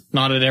one,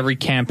 not at every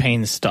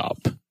campaign stop.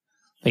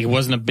 Like it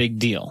wasn't a big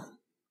deal.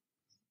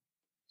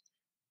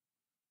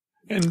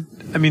 And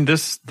I mean,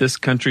 this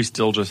country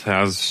still just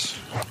has,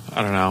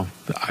 I don't know,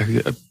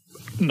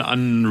 an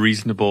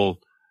unreasonable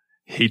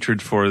hatred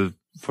for the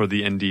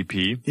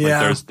NDP.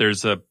 Yeah. Like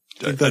there's a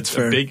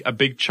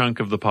big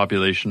chunk of the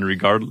population,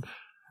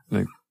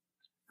 like,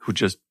 who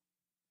just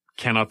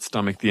cannot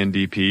stomach the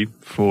NDP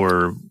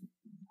for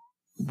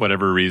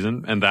whatever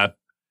reason, and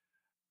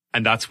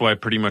that's why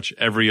pretty much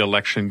every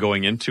election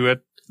going into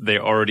it, they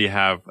already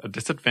have a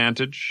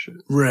disadvantage,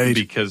 right?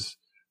 Because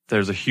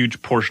there's a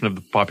huge portion of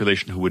the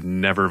population who would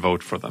never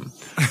vote for them,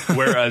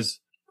 whereas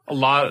a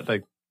lot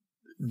like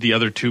the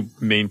other two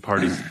main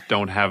parties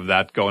don't have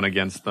that going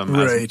against them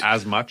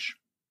as much.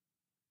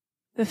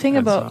 The thing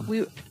about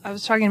I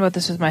was talking about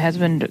this with my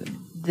husband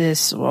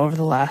over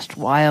the last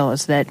while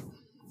is that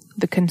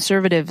the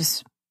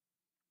conservatives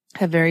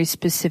have very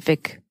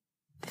specific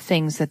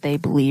things that they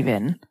believe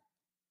in,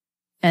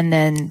 and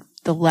then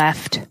the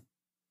left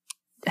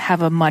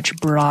have a much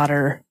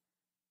broader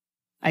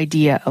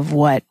idea of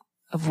what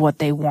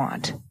they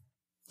want.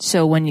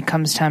 So when it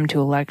comes time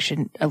to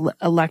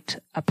elect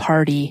a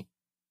party,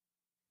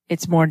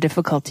 it's more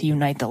difficult to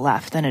unite the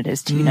left than it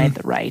is to unite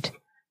the right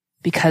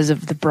because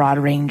of the broad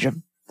range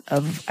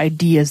of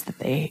ideas that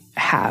they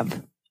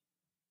have.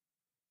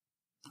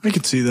 I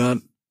could see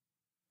that.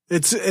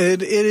 It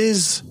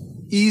is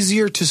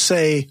easier to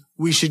say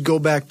we should go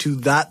back to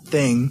that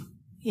thing.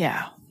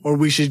 Yeah. Or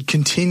we should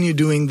continue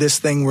doing this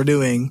thing we're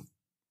doing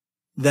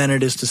than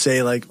it is to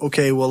say like,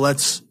 okay, well,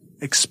 let's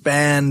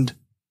expand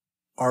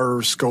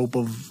our scope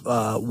of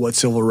what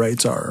civil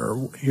rights are.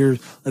 Or here,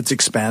 let's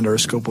expand our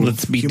scope of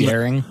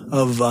daring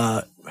of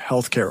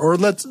healthcare. Or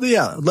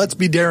let's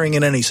be daring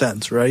in any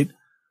sense, right?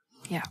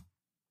 Yeah.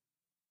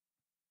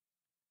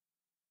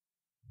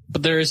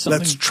 But there is something.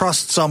 Let's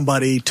trust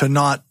somebody to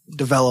not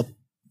develop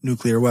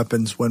nuclear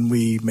weapons when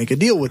we make a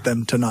deal with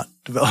them to not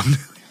develop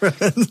nuclear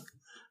weapons.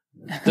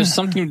 There's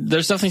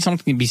definitely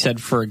something to be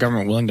said for a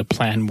government willing to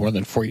plan more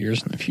than 4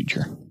 years in the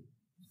future.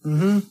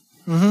 Mm-hmm.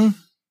 Mm-hmm.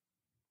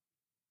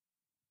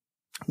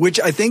 Which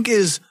I think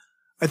is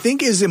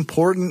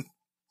important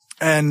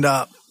and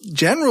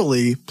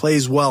generally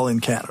plays well in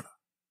Canada.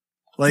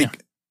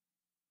 Like,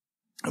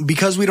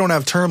 because we don't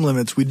have term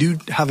limits, we do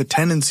have a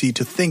tendency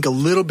to think a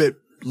little bit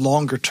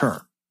longer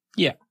term.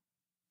 Yeah.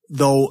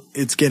 Though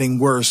it's getting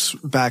worse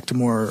back to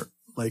more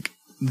like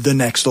the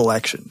next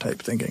election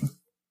type thinking.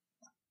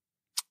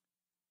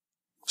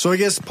 So I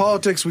guess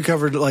politics, we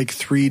covered like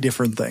 3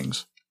 different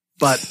things,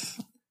 but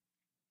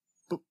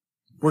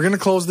we're going to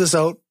close this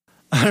out.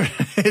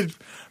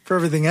 For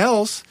everything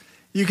else,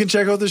 you can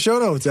check out the show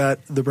notes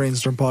at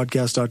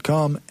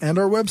thebrainstormpodcast.com and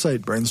our website,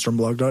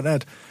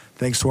 brainstormblog.net.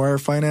 Thanks to our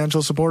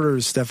financial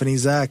supporters, Stephanie,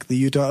 Zach, the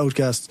Utah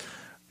Outcasts.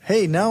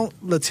 Hey, now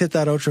let's hit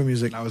that outro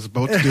music. I was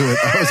about to do it.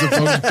 I was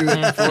about to do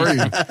it for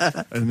you.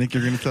 I think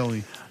you're going to tell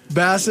me.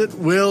 Bassett,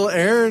 Will,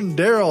 Aaron,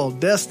 Daryl,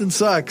 Destin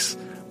Sucks,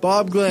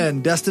 Bob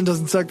Glenn, Destin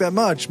doesn't suck that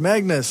much.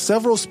 Magnus,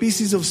 several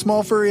species of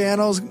small furry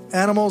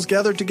animals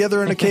gathered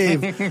together in a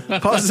cave.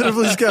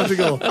 Positively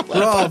skeptical.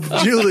 Rob,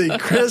 Julie,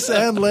 Chris,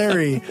 and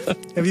Larry.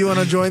 If you want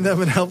to join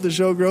them and help the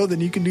show grow,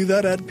 then you can do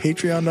that at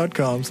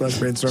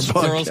patreon.com/brainstorm podcast.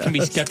 Squirrels can be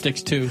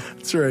skeptics too.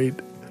 That's right.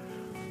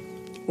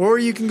 Or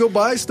you can go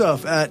buy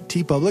stuff at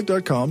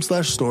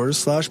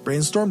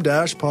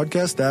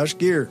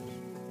tpublic.com/stores/brainstorm-podcast-gear.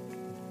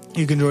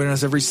 You can join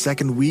us every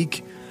second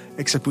week,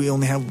 except we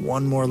only have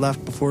one more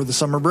left before the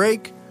summer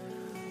break.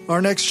 Our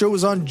next show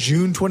is on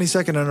June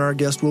 22nd, and our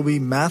guest will be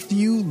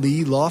Matthew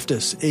Lee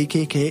Loftus,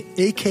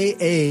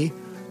 a.k.a.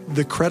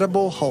 The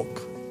Credible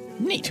Hulk.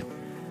 Neat.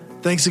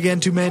 Thanks again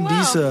to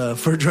Mandisa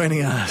for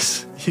joining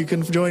us. You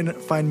can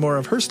find more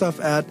of her stuff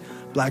at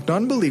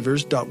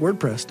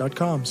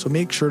blacknonbelievers.wordpress.com, so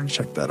make sure to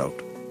check that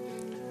out.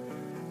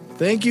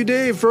 Thank you,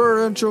 Dave, for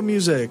our intro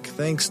music.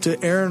 Thanks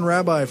to Aaron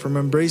Rabbi from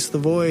Embrace the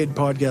Void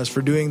podcast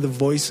for doing the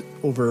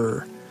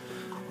voiceover.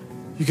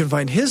 You can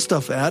find his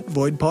stuff at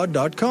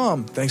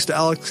voidpod.com. Thanks to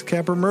Alex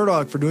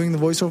Camper-Murdoch for doing the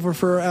voiceover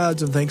for our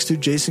ads, and thanks to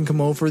Jason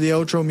Camo for the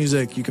outro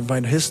music. You can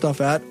find his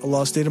stuff at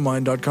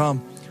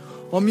aloststateofmind.com.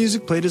 All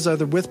music played is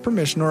either with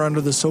permission or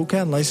under the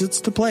SOCAN license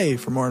to play.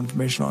 For more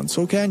information on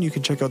SOCAN, you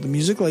can check out the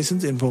music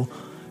license info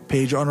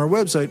page on our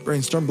website,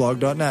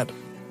 brainstormblog.net.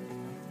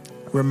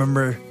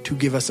 Remember to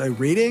give us a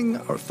rating,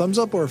 or thumbs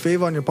up, or a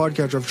fave on your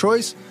podcatcher of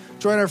choice.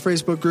 Join our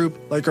Facebook group,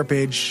 like our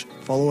page,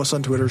 follow us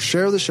on Twitter,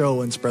 share the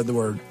show, and spread the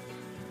word.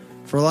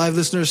 For live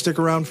listeners, stick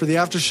around for the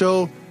after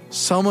show.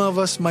 Some of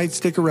us might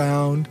stick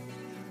around.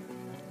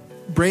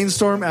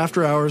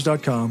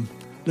 Brainstormafterhours.com.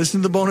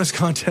 Listen to the bonus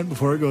content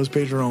before it goes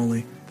Patreon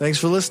only. Thanks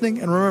for listening,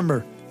 and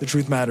remember, the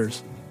truth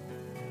matters.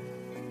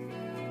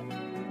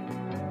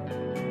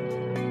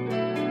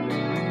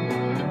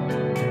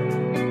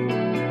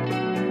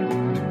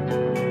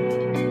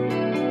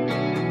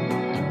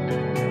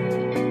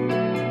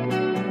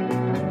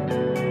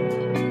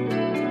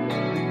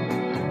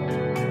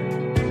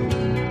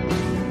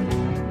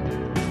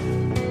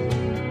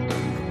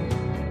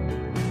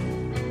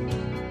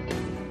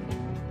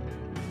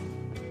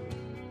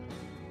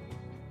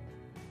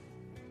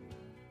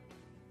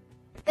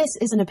 This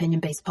is an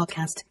opinion-based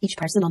podcast. Each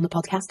person on the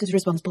podcast is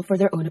responsible for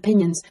their own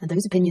opinions, and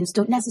those opinions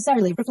don't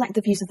necessarily reflect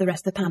the views of the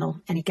rest of the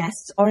panel. Any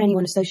guests or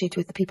anyone associated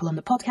with the people on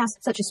the podcast,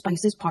 such as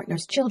spouses,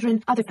 partners,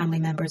 children, other family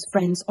members,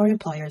 friends, or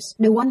employers.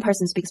 No one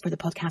person speaks for the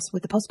podcast,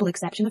 with the possible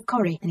exception of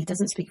Cory, and he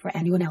doesn't speak for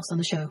anyone else on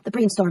the show. The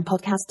Brainstorm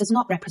podcast does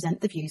not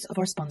represent the views of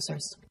our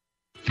sponsors.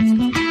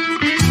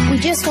 We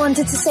just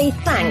wanted to say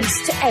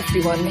thanks to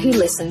everyone who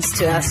listens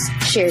to us,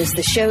 shares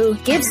the show,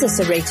 gives us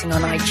a rating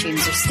on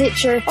iTunes or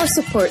Stitcher, or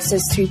supports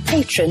us through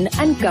Patreon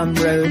and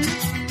Gumroad.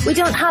 We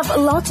don't have a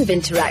lot of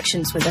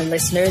interactions with our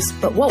listeners,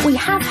 but what we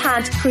have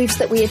had proves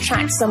that we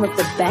attract some of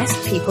the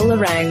best people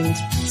around.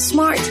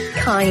 Smart,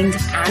 kind,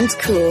 and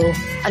cool.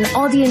 An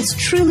audience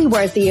truly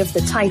worthy of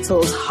the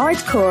titles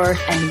hardcore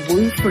and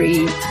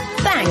woo-free.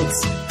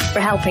 Thanks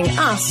for helping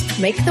us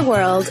make the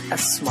world a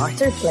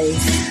smarter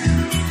place.